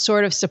some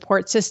sort of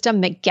support system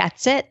that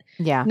gets it.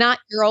 Yeah. Not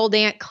your old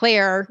Aunt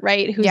Claire,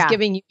 right? Who's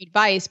giving you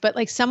advice, but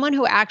like someone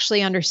who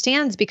actually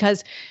understands,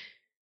 because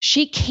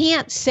she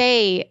can't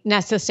say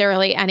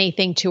necessarily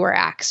anything to her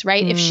ex,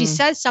 right? If she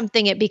says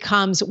something, it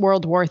becomes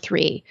World War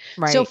III.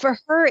 Right. So for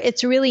her,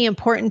 it's really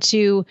important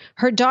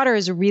her daughter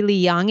is really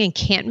young and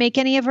can't make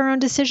any of her own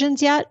decisions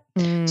yet.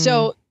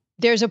 So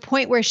there's a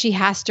point where she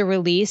has to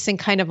release and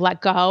kind of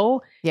let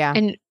go. Yeah.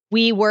 And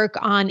we work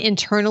on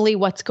internally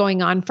what's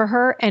going on for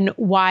her and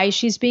why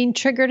she's being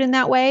triggered in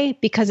that way,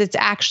 because it's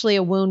actually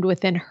a wound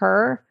within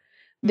her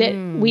that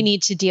we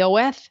need to deal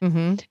with.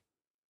 Mm-hmm.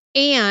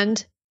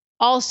 And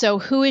also,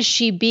 who is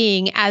she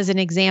being as an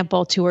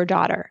example to her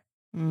daughter?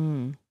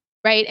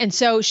 Right. And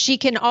so she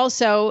can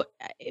also,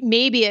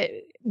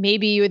 maybe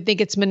you would think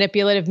it's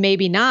manipulative,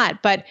 maybe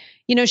not, but,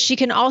 she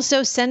can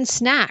also send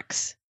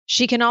snacks.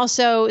 She can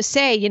also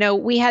say,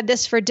 we had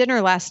this for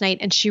dinner last night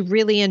and she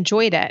really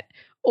enjoyed it.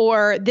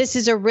 Or this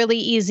is a really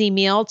easy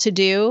meal to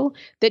do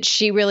that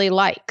she really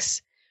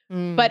likes.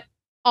 But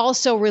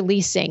also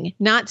releasing,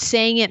 not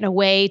saying it in a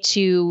way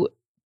to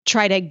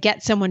try to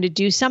get someone to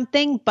do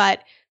something,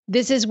 but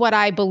this is what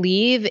I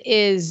believe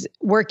is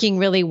working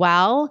really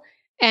well.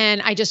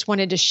 And I just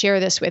wanted to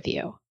share this with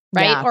you.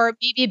 Right. Yeah. Or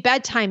maybe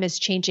bedtime is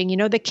changing.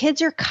 The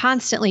kids are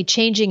constantly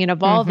changing and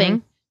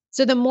evolving.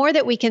 So the more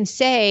that we can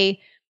say,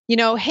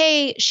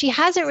 hey, she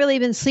hasn't really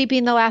been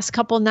sleeping the last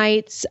couple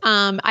nights.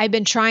 I've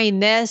been trying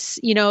this,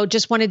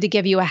 just wanted to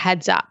give you a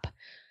heads up.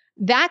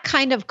 That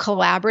kind of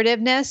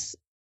collaborativeness,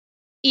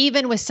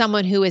 even with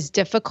someone who is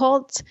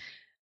difficult,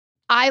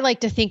 I like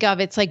to think of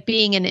it's like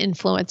being an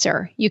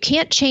influencer. You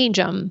can't change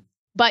them,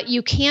 but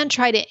you can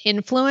try to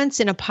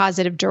influence in a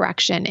positive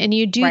direction. And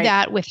you do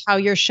that with how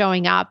you're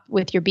showing up,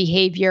 with your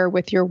behavior,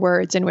 with your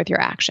words, and with your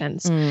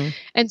actions.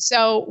 And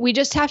so we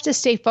just have to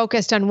stay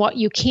focused on what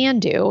you can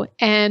do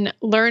and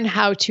learn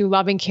how to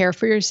love and care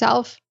for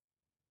yourself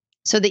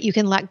so that you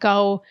can let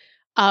go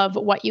of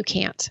what you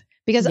can't.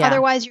 Because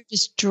otherwise you're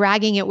just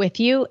dragging it with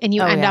you and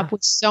you end up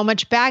with so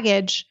much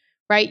baggage,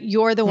 right?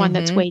 You're the one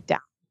that's weighed down.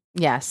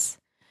 Yes.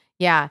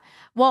 Yeah.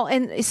 Well,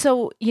 and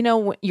so,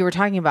 you were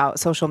talking about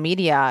social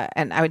media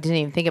and I didn't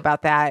even think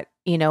about that,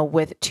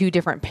 with two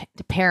different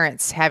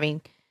parents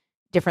having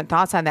different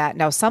thoughts on that.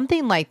 Now,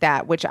 something like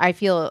that, which I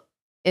feel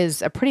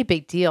is a pretty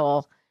big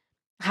deal.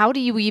 How do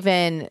you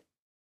even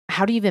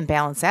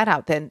balance that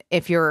out then?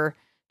 If your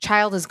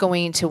child is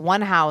going to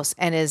one house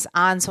and is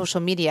on social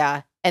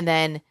media and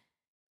then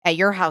at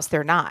your house,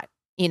 they're not,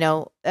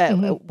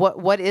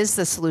 what is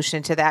the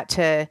solution to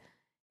that?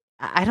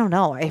 I don't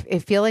know. I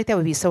feel like that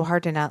would be so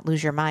hard to not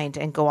lose your mind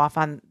and go off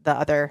on the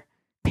other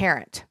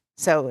parent.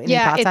 So any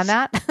thoughts on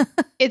that?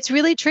 It's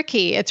really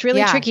tricky. It's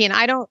really tricky. And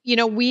I don't,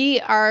 we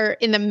are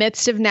in the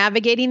midst of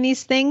navigating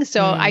these things.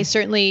 So I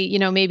certainly,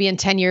 maybe in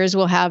 10 years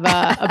we'll have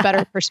a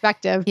better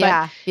perspective. But,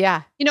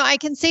 I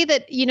can say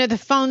that, the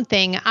phone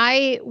thing,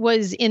 I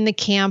was in the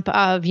camp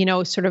of,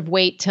 sort of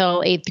wait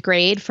till 8th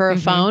grade for a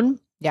phone.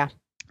 Yeah.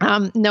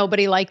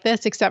 Nobody liked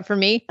this except for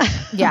me.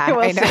 Yeah. I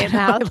will say it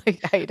now.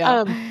 I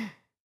know.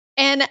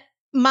 And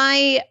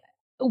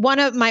one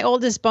of my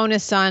oldest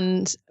bonus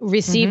sons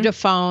received a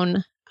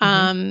phone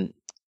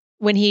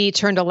when he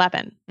turned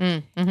 11.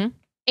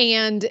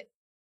 And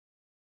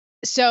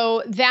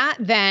so that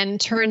then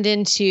turned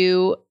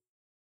into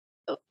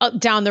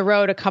down the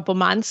road a couple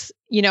months,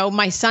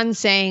 my son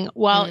saying,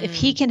 well, if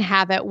he can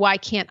have it, why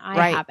can't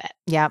I have it?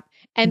 Yep.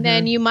 And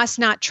then you must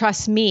not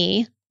trust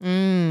me.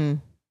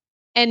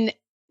 And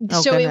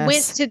so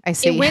goodness.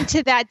 it went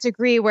to that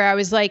degree where I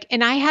was like,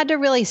 and I had to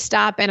really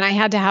stop and I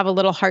had to have a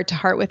little heart to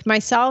heart with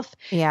myself.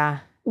 Yeah.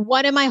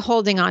 What am I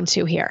holding on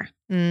to here?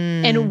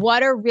 And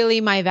what are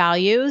really my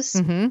values?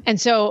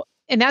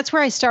 And that's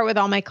where I start with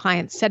all my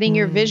clients, setting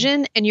your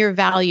vision and your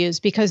values,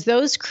 because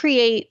those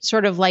create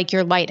sort of like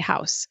your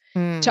lighthouse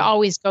to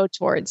always go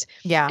towards.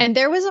 Yeah. And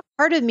there was a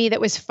part of me that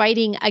was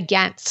fighting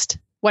against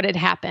what had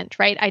happened,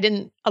 right? I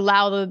didn't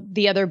allow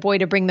the other boy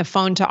to bring the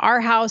phone to our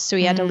house, so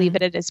he had to leave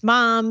it at his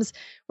mom's,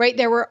 right?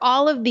 There were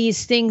all of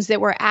these things that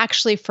were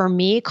actually, for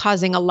me,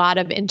 causing a lot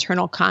of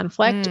internal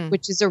conflict,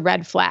 which is a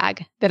red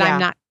flag that I'm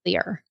not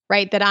clear,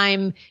 right? That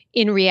I'm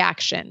in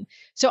reaction.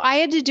 So I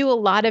had to do a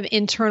lot of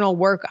internal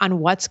work on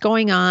what's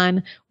going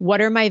on,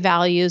 what are my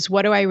values,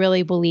 what do I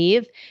really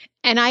believe?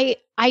 And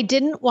I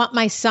didn't want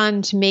my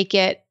son to make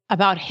it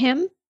about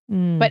him,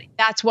 but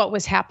that's what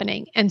was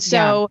happening. And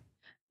so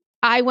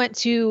I went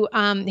to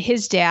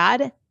his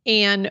dad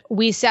and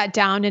we sat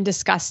down and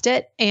discussed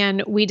it.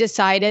 And we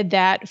decided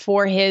that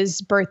for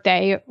his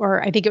birthday,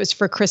 or I think it was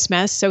for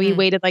Christmas, so he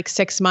waited like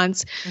 6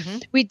 months,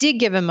 we did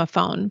give him a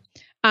phone.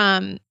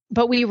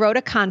 But we wrote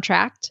a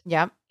contract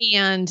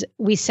and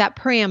we set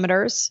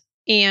parameters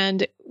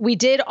and we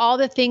did all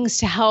the things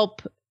to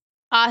help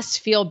us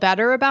feel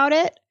better about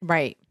it.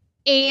 Right.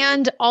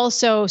 And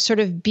also sort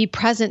of be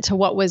present to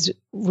what was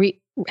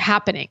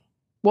happening,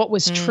 what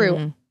was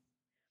true.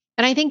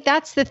 And I think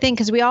that's the thing,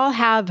 because we all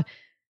have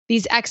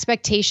these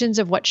expectations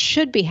of what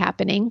should be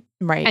happening.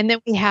 Right. And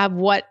then we have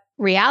what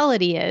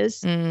reality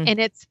is. And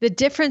it's the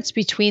difference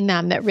between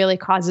them that really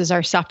causes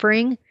our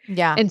suffering.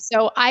 Yeah. And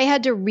so I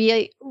had to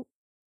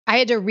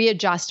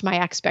readjust my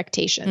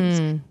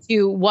expectations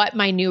to what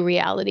my new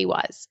reality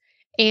was.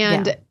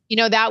 And,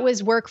 that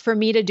was work for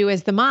me to do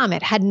as the mom.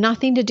 It had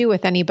nothing to do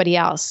with anybody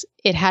else.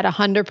 It had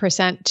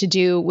 100% to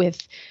do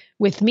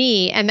with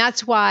me. And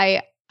that's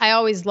why I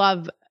always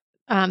love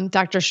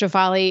Dr.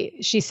 Shefali.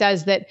 She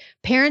says that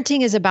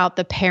parenting is about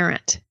the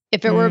parent.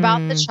 If it were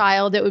about the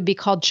child, it would be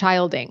called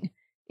childing.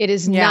 It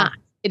is not.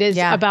 It is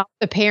about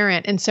the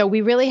parent. And so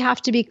we really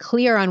have to be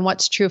clear on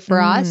what's true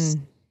for us.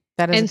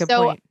 That is a good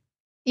point.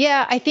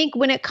 Yeah, I think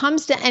when it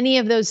comes to any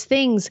of those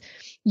things,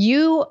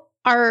 you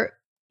are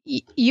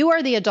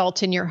the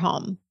adult in your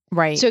home.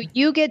 Right. So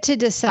you get to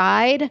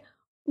decide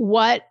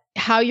what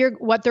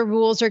the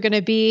rules are going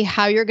to be,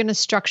 how you're going to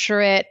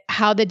structure it,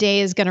 how the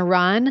day is going to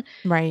run.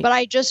 Right. But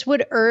I just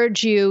would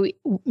urge you,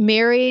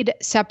 married,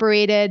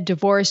 separated,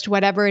 divorced,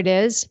 whatever it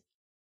is,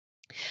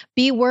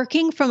 be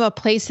working from a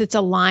place that's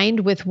aligned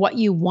with what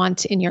you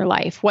want in your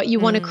life, what you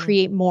want to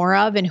create more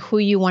of and who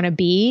you want to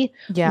be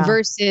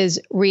versus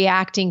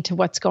reacting to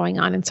what's going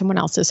on in someone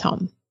else's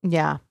home.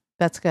 Yeah,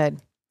 that's good.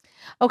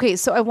 Okay.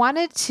 So I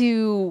wanted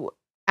to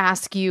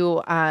ask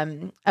you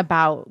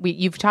about,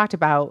 you've talked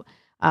about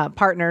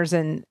partners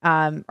and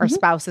or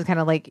spouse is kind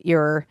of like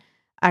your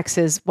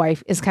ex's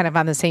wife is kind of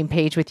on the same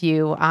page with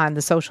you on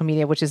the social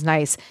media, which is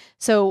nice.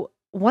 So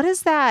what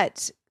does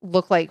that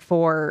look like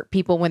for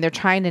people when they're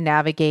trying to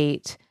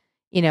navigate,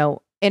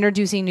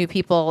 introducing new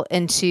people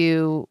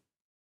into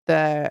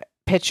the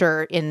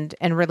picture and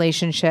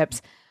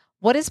relationships?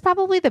 What is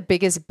probably the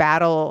biggest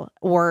battle,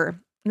 or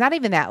not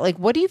even that? Like,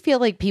 what do you feel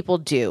like people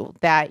do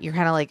that you're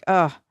kind of like,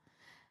 oh,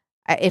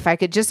 if I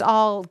could just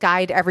all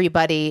guide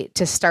everybody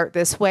to start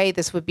this way,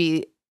 this would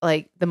be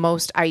like the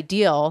most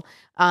ideal.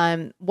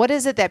 What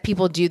is it that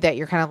people do that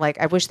you're kind of like,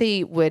 I wish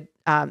they would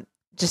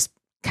just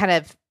kind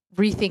of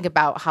rethink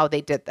about how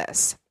they did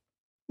this?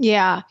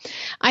 Yeah.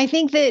 I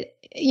think that,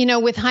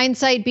 with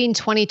hindsight being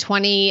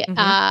 2020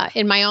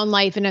 in my own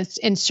life,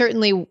 and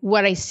certainly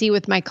what I see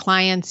with my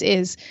clients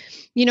is,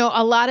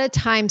 a lot of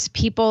times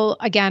people,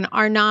 again,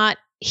 are not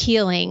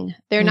healing.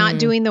 They're not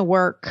doing the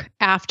work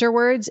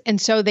afterwards.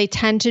 And so they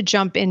tend to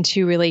jump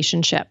into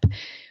relationship.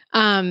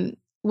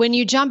 When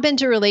you jump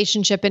into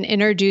relationship and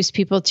introduce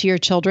people to your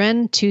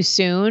children too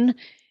soon,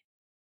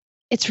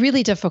 it's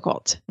really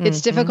difficult. It's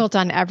difficult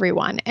on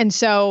everyone. And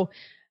so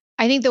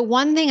I think the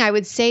one thing I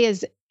would say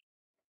is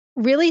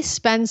really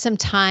spend some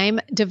time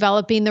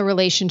developing the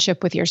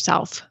relationship with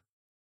yourself.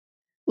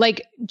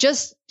 Like,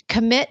 just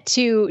commit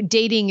to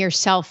dating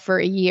yourself for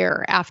a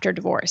year after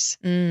divorce.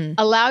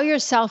 Allow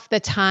yourself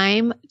the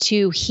time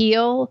to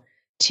heal,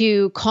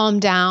 to calm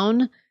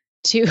down,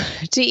 to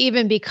to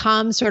even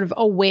become sort of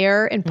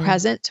aware and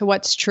present to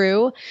what's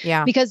true.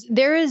 Yeah. Because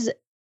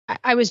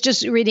I was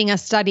just reading a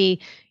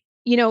study,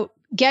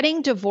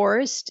 getting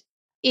divorced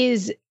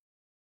is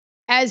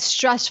as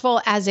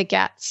stressful as it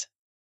gets.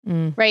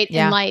 Right.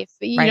 Yeah. In life,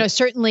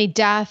 certainly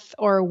death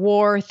or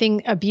war,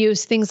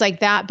 abuse, things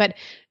like that. But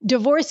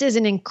divorce is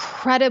an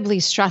incredibly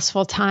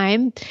stressful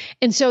time.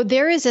 And so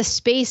there is a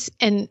space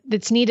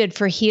that's needed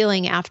for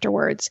healing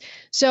afterwards.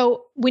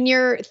 So when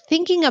you're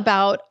thinking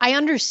about, I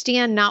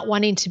understand not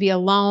wanting to be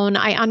alone.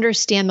 I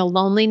understand the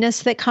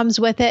loneliness that comes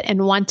with it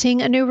and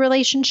wanting a new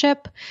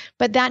relationship,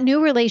 but that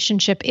new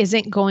relationship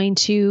isn't going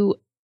to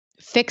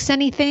fix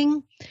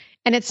anything.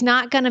 And it's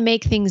not going to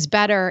make things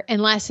better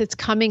unless it's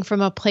coming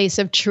from a place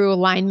of true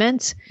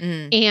alignment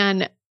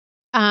and,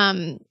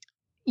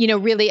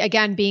 really,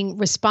 again, being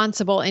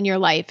responsible in your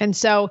life. And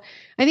so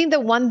I think the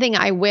one thing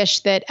I wish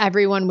that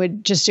everyone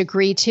would just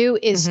agree to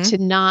is to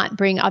not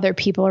bring other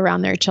people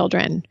around their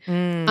children.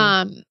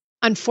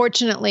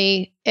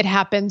 Unfortunately, it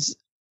happens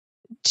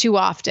too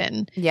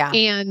often. Yeah.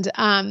 And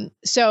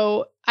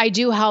so I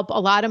do help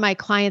a lot of my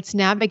clients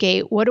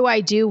navigate, what do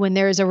I do when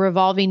there's a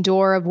revolving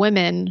door of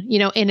women,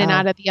 in and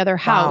out of the other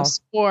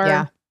house?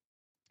 Or,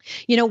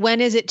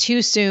 when is it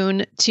too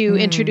soon to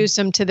introduce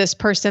them to this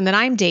person that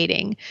I'm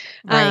dating?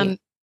 Right.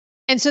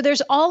 And so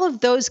there's all of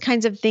those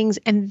kinds of things.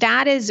 And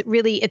that is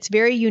really, it's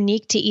very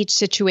unique to each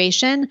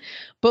situation.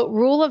 But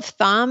rule of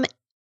thumb,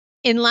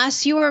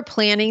 unless you are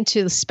planning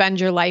to spend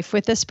your life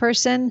with this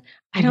person,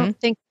 I don't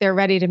think they're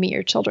ready to meet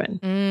your children.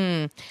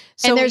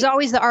 So and there's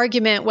always the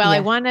argument, I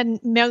want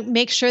to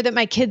make sure that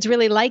my kids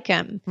really like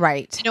him.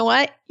 Right. You know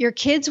what? Your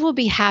kids will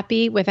be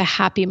happy with a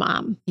happy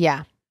mom.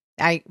 Yeah.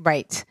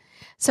 Right.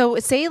 So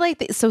say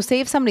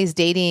if somebody's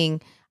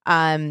dating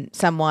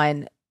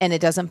someone and it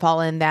doesn't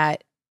fall in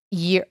that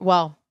year,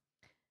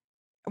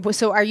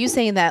 so are you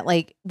saying that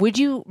would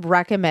you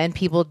recommend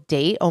people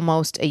date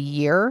almost a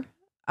year?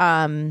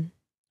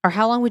 Or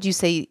how long would you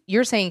say,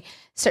 you're saying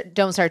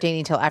don't start dating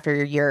until after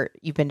your year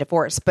you've been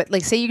divorced, but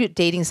say you're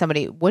dating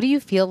somebody, what do you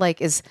feel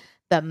like is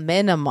the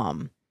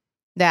minimum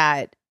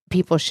that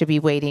people should be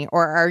waiting?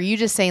 Or are you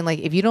just saying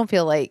if you don't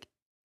feel like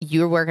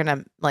you were going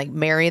to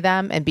marry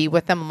them and be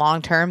with them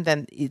long term,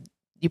 then you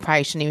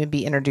probably shouldn't even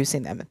be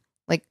introducing them?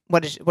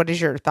 What is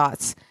your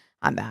thoughts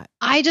on that?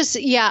 I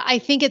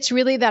think it's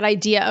really that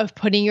idea of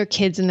putting your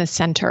kids in the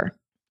center.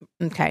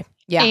 Okay.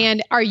 Yeah.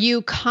 And are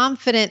you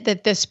confident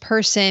that this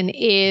person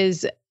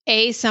is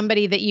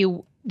somebody that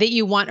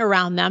you want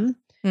around them,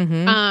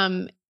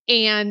 and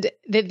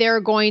that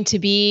they're going to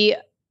be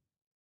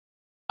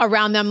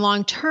around them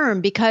long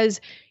term?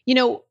 Because,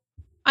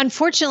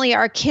 unfortunately,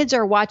 our kids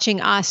are watching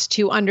us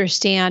to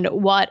understand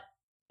what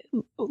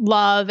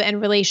love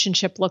and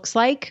relationship looks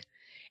like.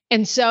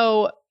 And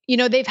so,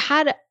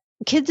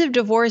 kids of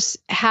divorce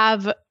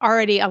have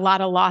already a lot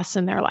of loss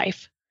in their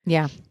life.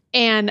 Yeah.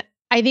 And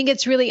I think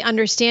it's really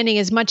understanding,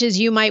 as much as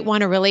you might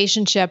want a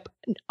relationship,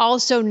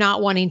 also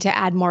not wanting to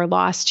add more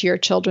loss to your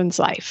children's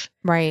life.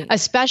 Right.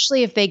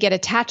 Especially if they get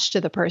attached to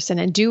the person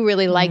and do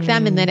really like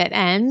them and then it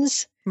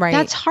ends. Right.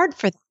 That's hard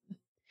for them.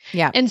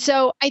 Yeah. And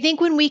so I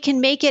think when we can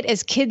make it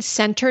as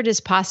kid-centered as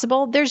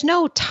possible, there's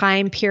no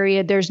time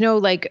period. There's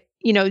no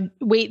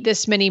wait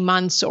this many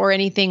months or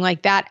anything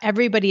like that.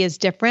 Everybody is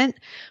different.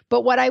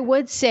 But what I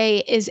would say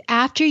is,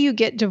 after you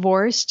get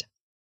divorced,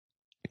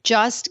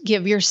 just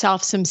give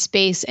yourself some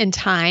space and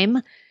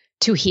time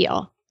to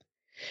heal,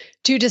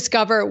 to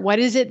discover what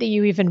is it that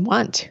you even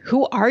want?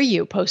 Who are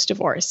you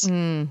post-divorce?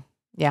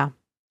 Yeah.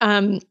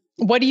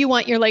 What do you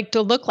want your life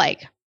to look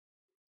like?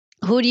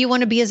 Who do you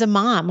want to be as a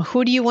mom?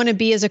 Who do you want to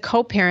be as a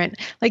co-parent?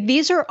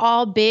 These are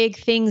all big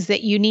things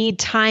that you need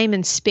time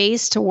and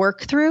space to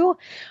work through.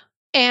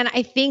 And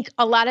I think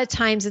a lot of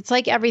times it's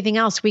like everything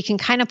else. We can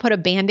kind of put a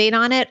Band-Aid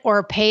on it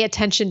or pay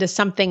attention to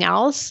something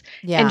else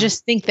and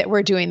just think that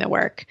we're doing the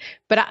work.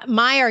 But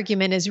my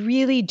argument is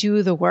really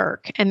do the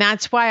work. And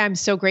that's why I'm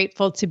so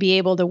grateful to be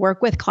able to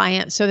work with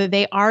clients so that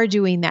they are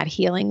doing that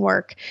healing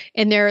work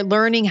and they're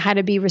learning how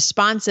to be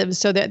responsive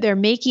so that they're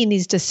making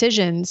these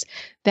decisions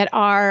that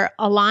are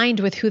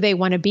aligned with who they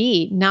want to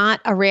be, not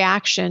a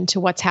reaction to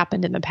what's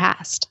happened in the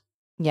past.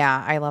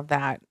 Yeah, I love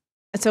that.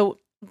 So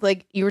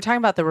you were talking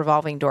about the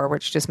revolving door,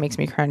 which just makes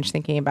me cringe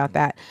thinking about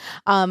that.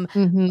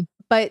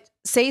 But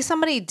say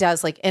somebody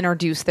does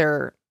introduce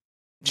their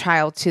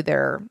child to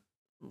their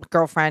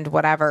girlfriend,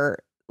 whatever,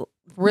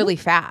 really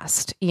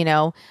fast,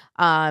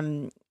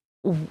 and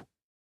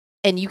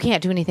you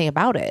can't do anything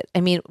about it.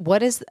 I mean,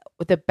 what is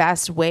the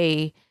best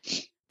way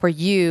for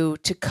you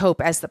to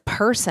cope as the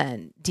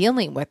person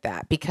dealing with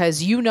that? Because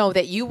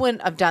that you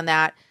wouldn't have done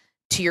that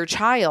to your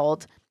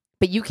child,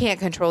 but you can't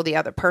control the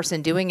other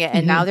person doing it.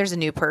 And now there's a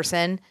new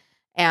person.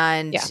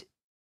 And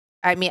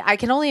I mean, I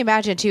can only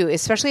imagine too,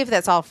 especially if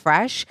that's all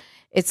fresh.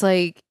 It's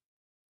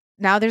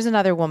now there's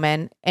another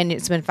woman and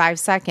it's been 5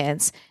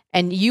 seconds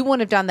and you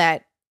wouldn't have done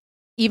that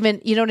even,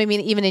 you know what I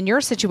mean? Even in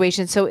your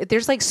situation. So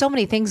there's so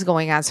many things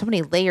going on, so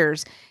many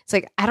layers.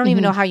 It's I don't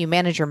even know how you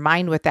manage your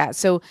mind with that.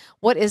 So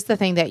what is the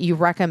thing that you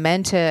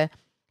recommend to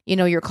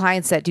your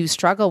clients that do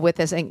struggle with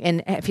this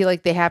and feel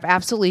like they have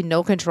absolutely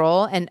no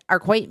control and are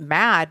quite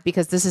mad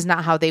because this is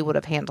not how they would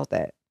have handled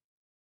it.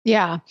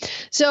 Yeah.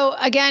 So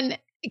again,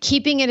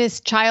 keeping it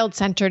as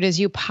child-centered as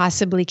you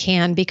possibly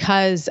can,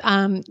 because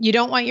you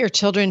don't want your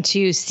children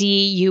to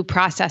see you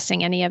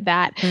processing any of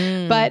that.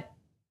 But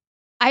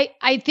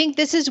I think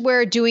this is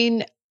where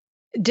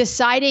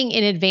deciding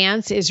in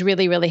advance is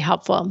really, really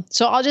helpful.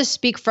 So I'll just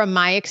speak from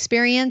my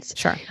experience.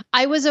 Sure.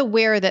 I was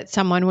aware that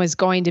someone was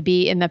going to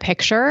be in the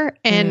picture,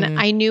 and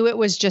I knew it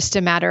was just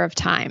a matter of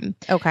time.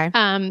 Okay.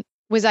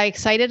 Was I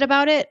excited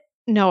about it?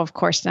 No, of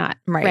course not.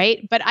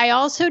 Right. But I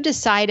also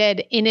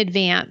decided in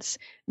advance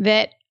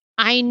that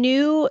I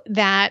knew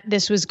that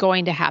this was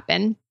going to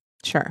happen.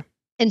 Sure.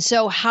 And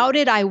so how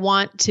did I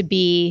want to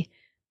be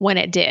when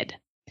it did?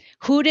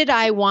 Who did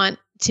I want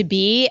to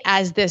be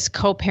as this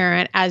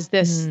co-parent, as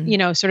this,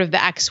 sort of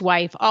the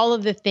ex-wife, all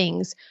of the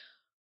things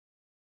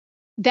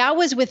that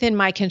was within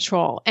my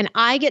control. And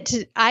I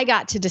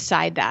got to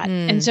decide that.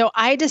 And so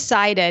I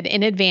decided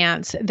in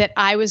advance that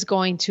I was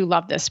going to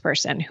love this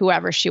person,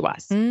 whoever she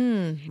was.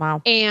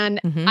 Wow.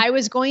 And I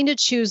was going to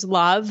choose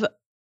love,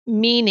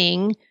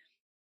 meaning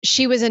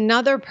she was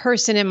another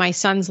person in my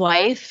son's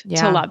life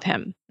to love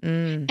him.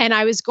 And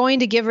I was going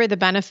to give her the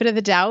benefit of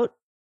the doubt.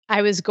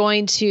 I was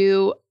going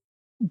to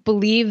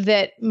believe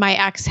that my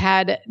ex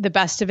had the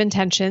best of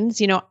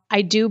intentions.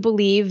 I do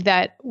believe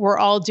that we're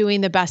all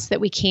doing the best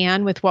that we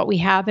can with what we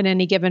have in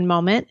any given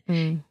moment,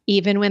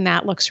 even when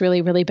that looks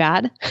really, really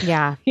bad.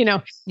 Yeah.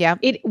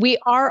 We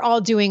are all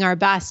doing our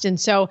best. And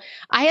so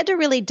I had to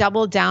really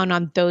double down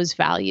on those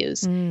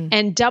values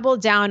and double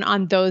down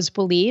on those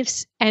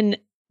beliefs and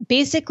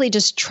basically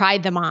just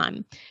tried them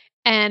on.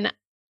 And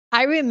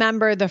I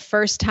remember the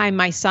first time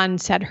my son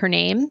said her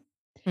name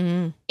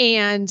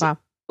and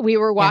we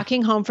were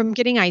walking home from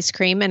getting ice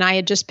cream, and I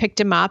had just picked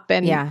him up,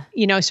 and,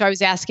 so I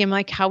was asking him,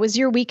 like, how was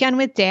your weekend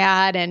with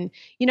dad? And,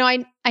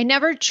 I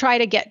never try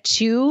to get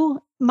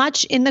too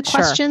much in the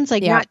questions,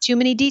 not too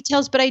many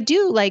details, but I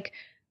do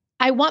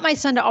I want my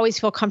son to always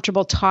feel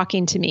comfortable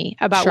talking to me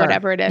about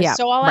whatever it is. Yeah.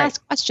 So I'll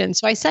ask questions.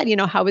 So I said,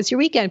 how was your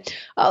weekend?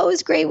 Oh, it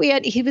was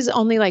great. He was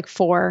only like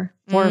four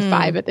or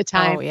five at the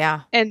time. Oh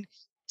yeah. And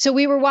so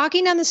we were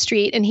walking down the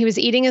street, and he was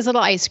eating his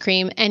little ice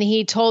cream, and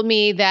he told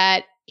me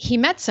that he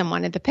met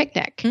someone at the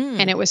picnic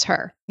and it was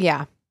her.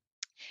 Yeah.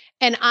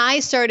 And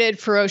I started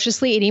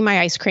ferociously eating my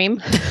ice cream.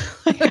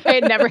 I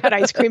had never had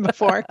ice cream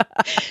before.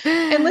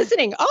 And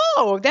listening,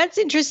 oh, that's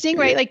interesting,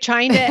 right? Like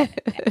trying to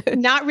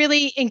not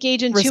really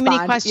engage in too many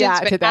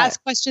questions, but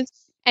ask questions,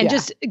 and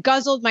just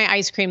guzzled my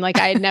ice cream like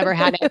I had never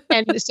had it.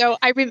 And so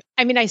I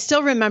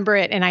still remember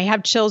it, and I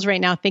have chills right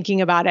now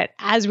thinking about it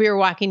as we were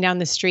walking down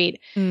the street.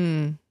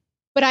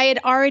 But I had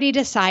already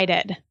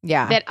decided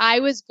that I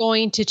was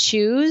going to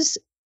choose.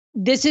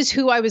 This is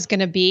who I was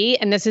going to be,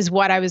 and this is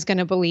what I was going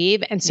to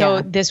believe. And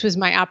so this was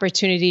my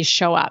opportunity to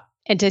show up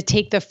and to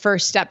take the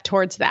first step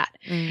towards that.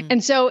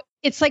 And so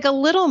it's like a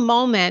little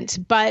moment,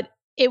 but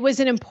it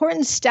was an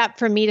important step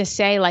for me to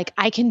say, like,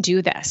 I can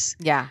do this.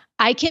 Yeah.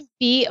 I can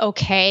be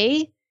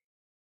okay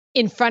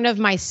in front of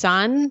my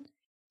son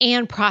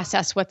and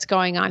process what's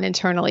going on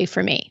internally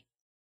for me.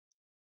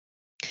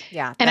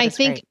 Yeah. And I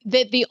think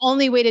that the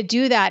only way to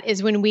do that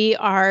is when we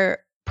are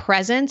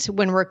present,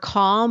 when we're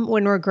calm,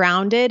 when we're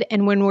grounded,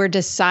 and when we're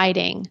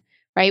deciding,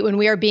 right? When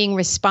we are being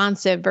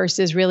responsive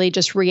versus really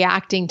just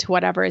reacting to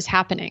whatever is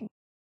happening.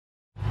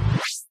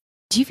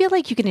 Do you feel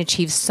like you can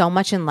achieve so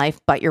much in life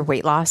but your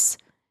weight loss?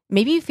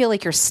 Maybe you feel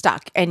like you're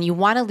stuck and you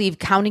want to leave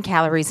counting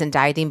calories and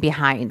dieting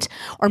behind.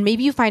 Or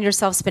maybe you find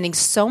yourself spending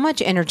so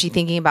much energy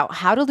thinking about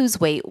how to lose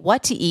weight,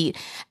 what to eat,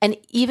 and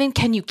even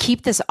can you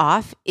keep this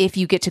off if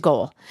you get to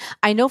goal?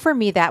 I know for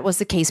me that was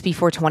the case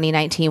before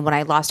 2019 when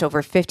I lost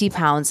over 50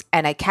 pounds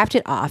and I kept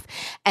it off.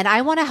 And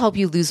I want to help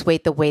you lose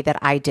weight the way that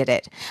I did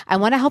it. I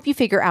want to help you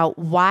figure out,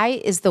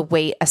 why is the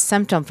weight a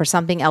symptom for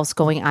something else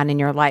going on in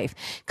your life?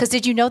 Because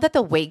did you know that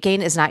the weight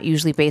gain is not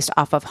usually based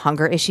off of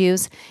hunger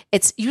issues?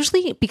 It's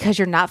usually because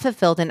you're not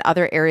fulfilled in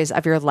other areas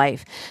of your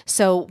life.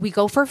 So we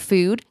go for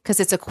food because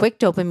it's a quick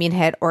dopamine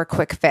hit or a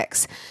quick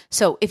fix.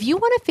 So if you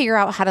want to figure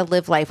out how to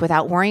live life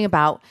without worrying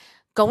about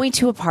going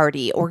to a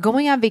party or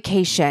going on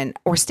vacation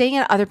or staying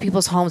at other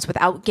people's homes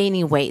without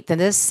gaining weight, then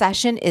this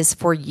session is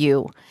for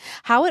you.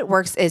 How it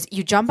works is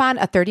you jump on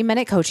a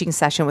 30-minute coaching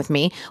session with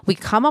me. We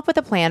come up with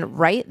a plan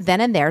right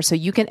then and there so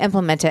you can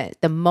implement it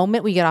the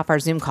moment we get off our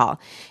Zoom call.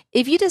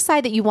 If you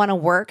decide that you want to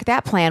work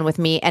that plan with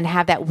me and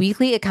have that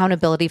weekly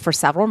accountability for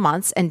several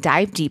months and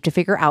dive deep to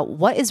figure out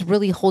what is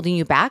really holding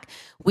you back,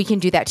 we can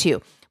do that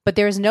too. But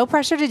there is no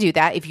pressure to do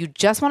that. If you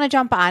just want to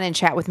jump on and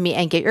chat with me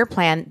and get your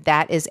plan,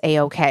 that is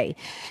a-okay.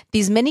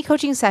 These mini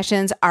coaching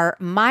sessions are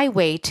my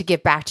way to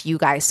give back to you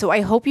guys. So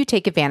I hope you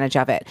take advantage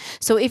of it.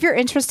 So if you're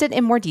interested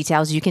in more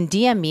details, you can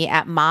DM me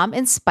at Mom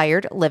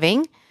Inspired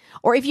Living.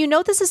 Or if you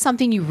know this is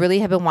something you really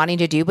have been wanting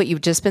to do, but you've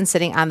just been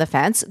sitting on the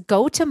fence,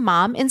 go to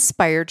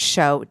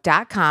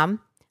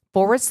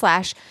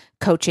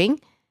mominspiredshow.com/coaching.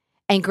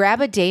 and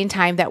grab a day and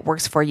time that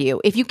works for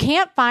you. If you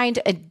can't find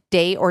a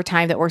day or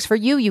time that works for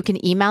you, you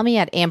can email me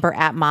at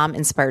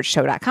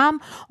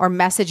amber@mominspiredshow.com or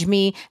message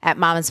me at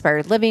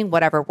mominspiredliving,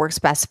 whatever works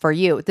best for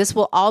you. This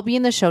will all be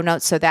in the show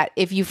notes so that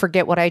if you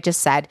forget what I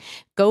just said,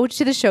 go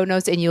to the show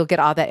notes and you'll get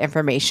all that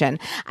information.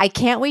 I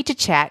can't wait to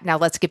chat. Now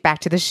let's get back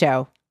to the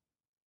show.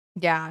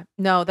 Yeah,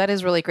 no, that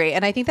is really great.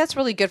 And I think that's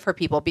really good for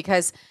people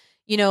because,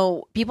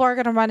 people are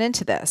going to run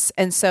into this.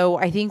 And so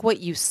I think what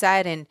you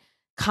said and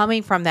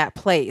coming from that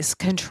place,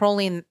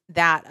 controlling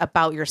that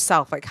about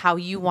yourself, like how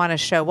you want to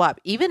show up,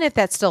 even if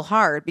that's still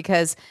hard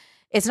because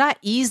it's not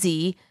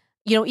easy,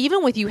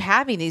 even with you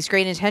having these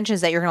great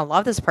intentions that you're going to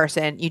love this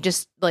person, you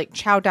just like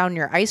chow down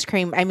your ice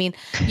cream. I mean,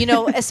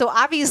 so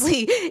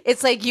obviously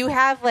it's like you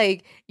have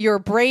like your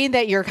brain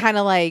that you're kind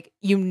of like,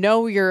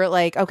 you're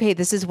like, okay,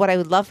 this is what I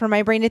would love for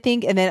my brain to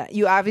think. And then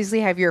you obviously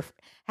have your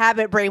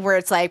habit brain where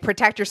it's like,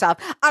 protect yourself.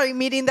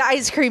 I'm eating the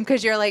ice cream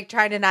because you're like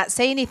trying to not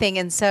say anything.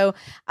 And so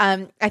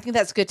I think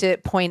that's good to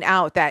point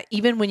out that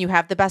even when you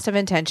have the best of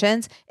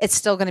intentions, it's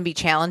still going to be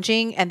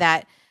challenging and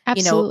that,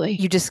 Absolutely.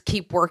 you just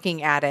keep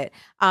working at it.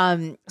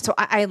 So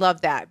I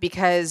love that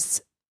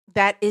because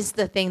that is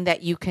the thing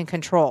that you can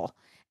control.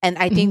 And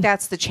I think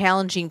that's the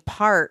challenging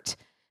part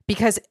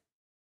because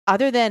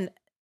other than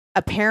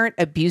a parent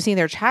abusing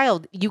their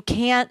child, you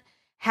can't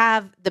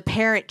have the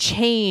parent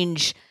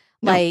change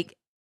like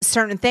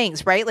certain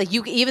things, right? Like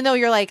even though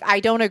you're like, I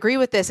don't agree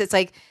with this, it's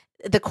like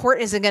the court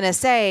isn't going to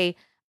say,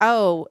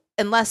 oh,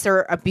 unless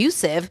they're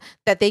abusive,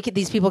 that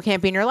these people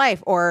can't be in your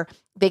life or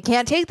they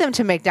can't take them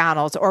to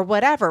McDonald's or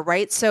whatever,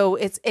 right? So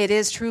it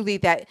is truly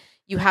that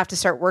you have to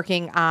start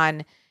working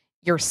on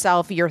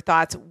yourself, your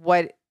thoughts.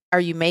 What are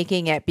you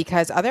making it?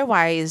 Because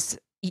otherwise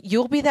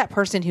you'll be that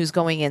person who's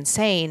going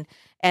insane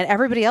and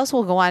everybody else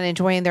will go on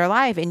enjoying their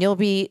life and you'll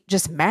be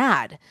just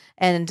mad.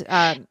 And,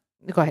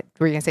 go ahead.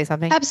 Were you going to say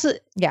something?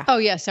 Absolutely. Yeah. Oh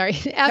yeah. Sorry.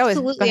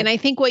 Absolutely. And I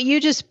think what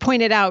you just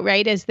pointed out,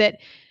 right, is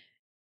that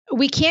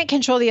we can't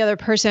control the other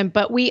person,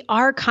 but we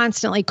are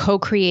constantly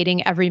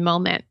co-creating every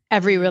moment,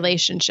 every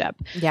relationship.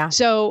 Yeah.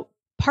 So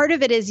part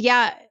of it is,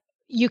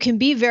 you can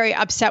be very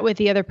upset with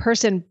the other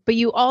person, but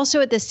you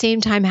also at the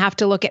same time have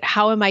to look at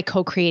how am I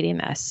co-creating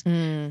this,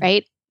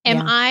 right?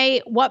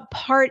 What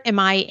part am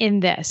I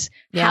in this?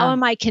 Yeah. How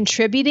am I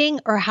contributing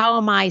or how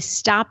am I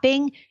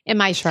stopping?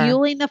 Am I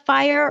fueling the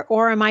fire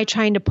or am I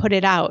trying to put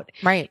it out?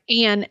 Right.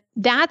 And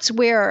that's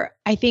where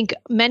I think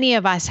many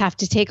of us have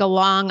to take a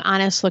long,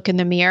 honest look in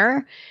the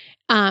mirror,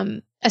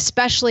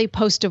 especially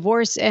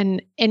post-divorce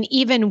and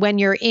even when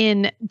you're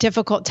in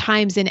difficult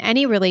times in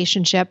any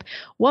relationship,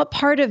 what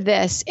part of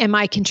this am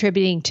I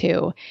contributing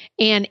to?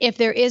 And if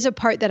there is a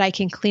part that I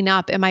can clean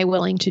up, am I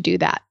willing to do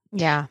that?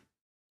 Yeah.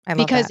 I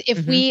love because that.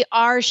 if we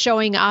are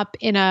showing up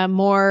in a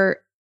more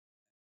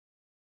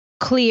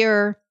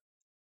clear,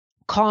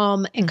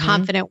 calm, and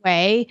confident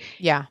way,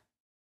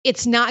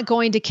 it's not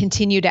going to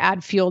continue to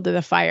add fuel to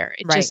the fire.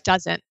 It just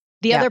doesn't.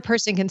 The other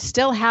person can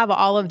still have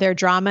all of their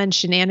drama and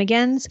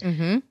shenanigans,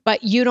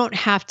 but you don't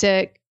have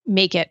to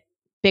make it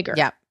bigger.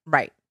 Yeah.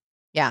 Right.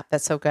 Yeah.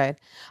 That's so good.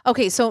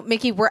 Okay. So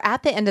Mikki, we're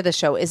at the end of the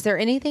show. Is there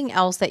anything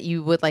else that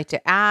you would like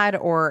to add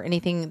or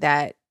anything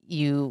that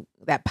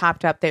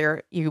popped up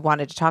there you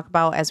wanted to talk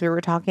about as we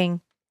were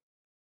talking?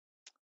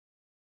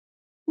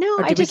 No,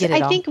 I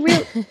think we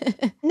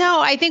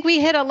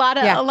hit a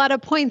lot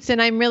of points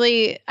and I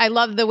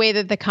love the way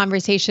that the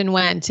conversation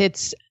went.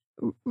 It's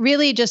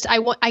really just,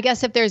 I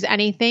guess if there's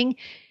anything,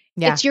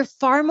 it's you're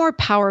far more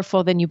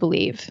powerful than you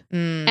believe.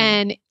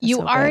 And you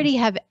already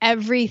have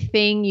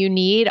everything you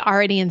need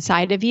already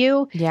inside of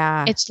you.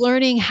 Yeah. It's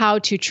learning how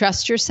to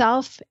trust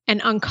yourself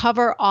and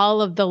uncover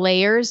all of the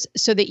layers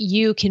so that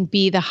you can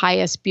be the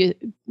highest,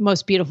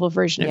 most beautiful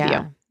version of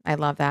you. I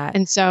love that.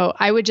 And so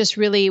I would just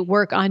really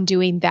work on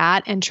doing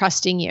that and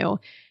trusting you.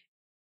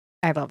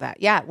 I love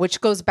that. Yeah. Which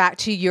goes back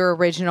to your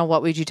original,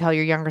 what would you tell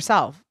your younger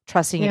self?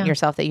 Trusting in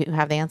yourself that you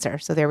have the answer.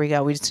 So there we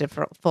go. We just did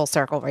a full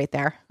circle right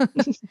there.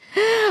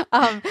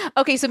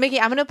 Okay. So Mikki,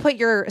 I'm going to put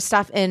your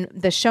stuff in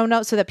the show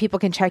notes so that people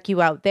can check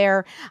you out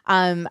there.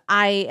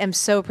 I am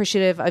so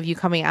appreciative of you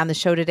coming on the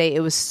show today.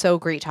 It was so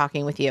great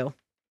talking with you.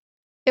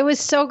 It was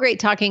so great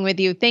talking with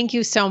you. Thank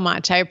you so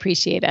much. I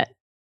appreciate it.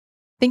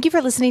 Thank you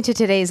for listening to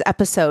today's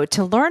episode.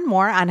 To learn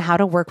more on how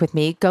to work with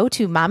me, go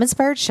to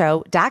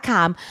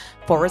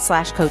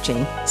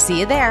mominspiredshow.com/coaching. See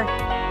you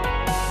there.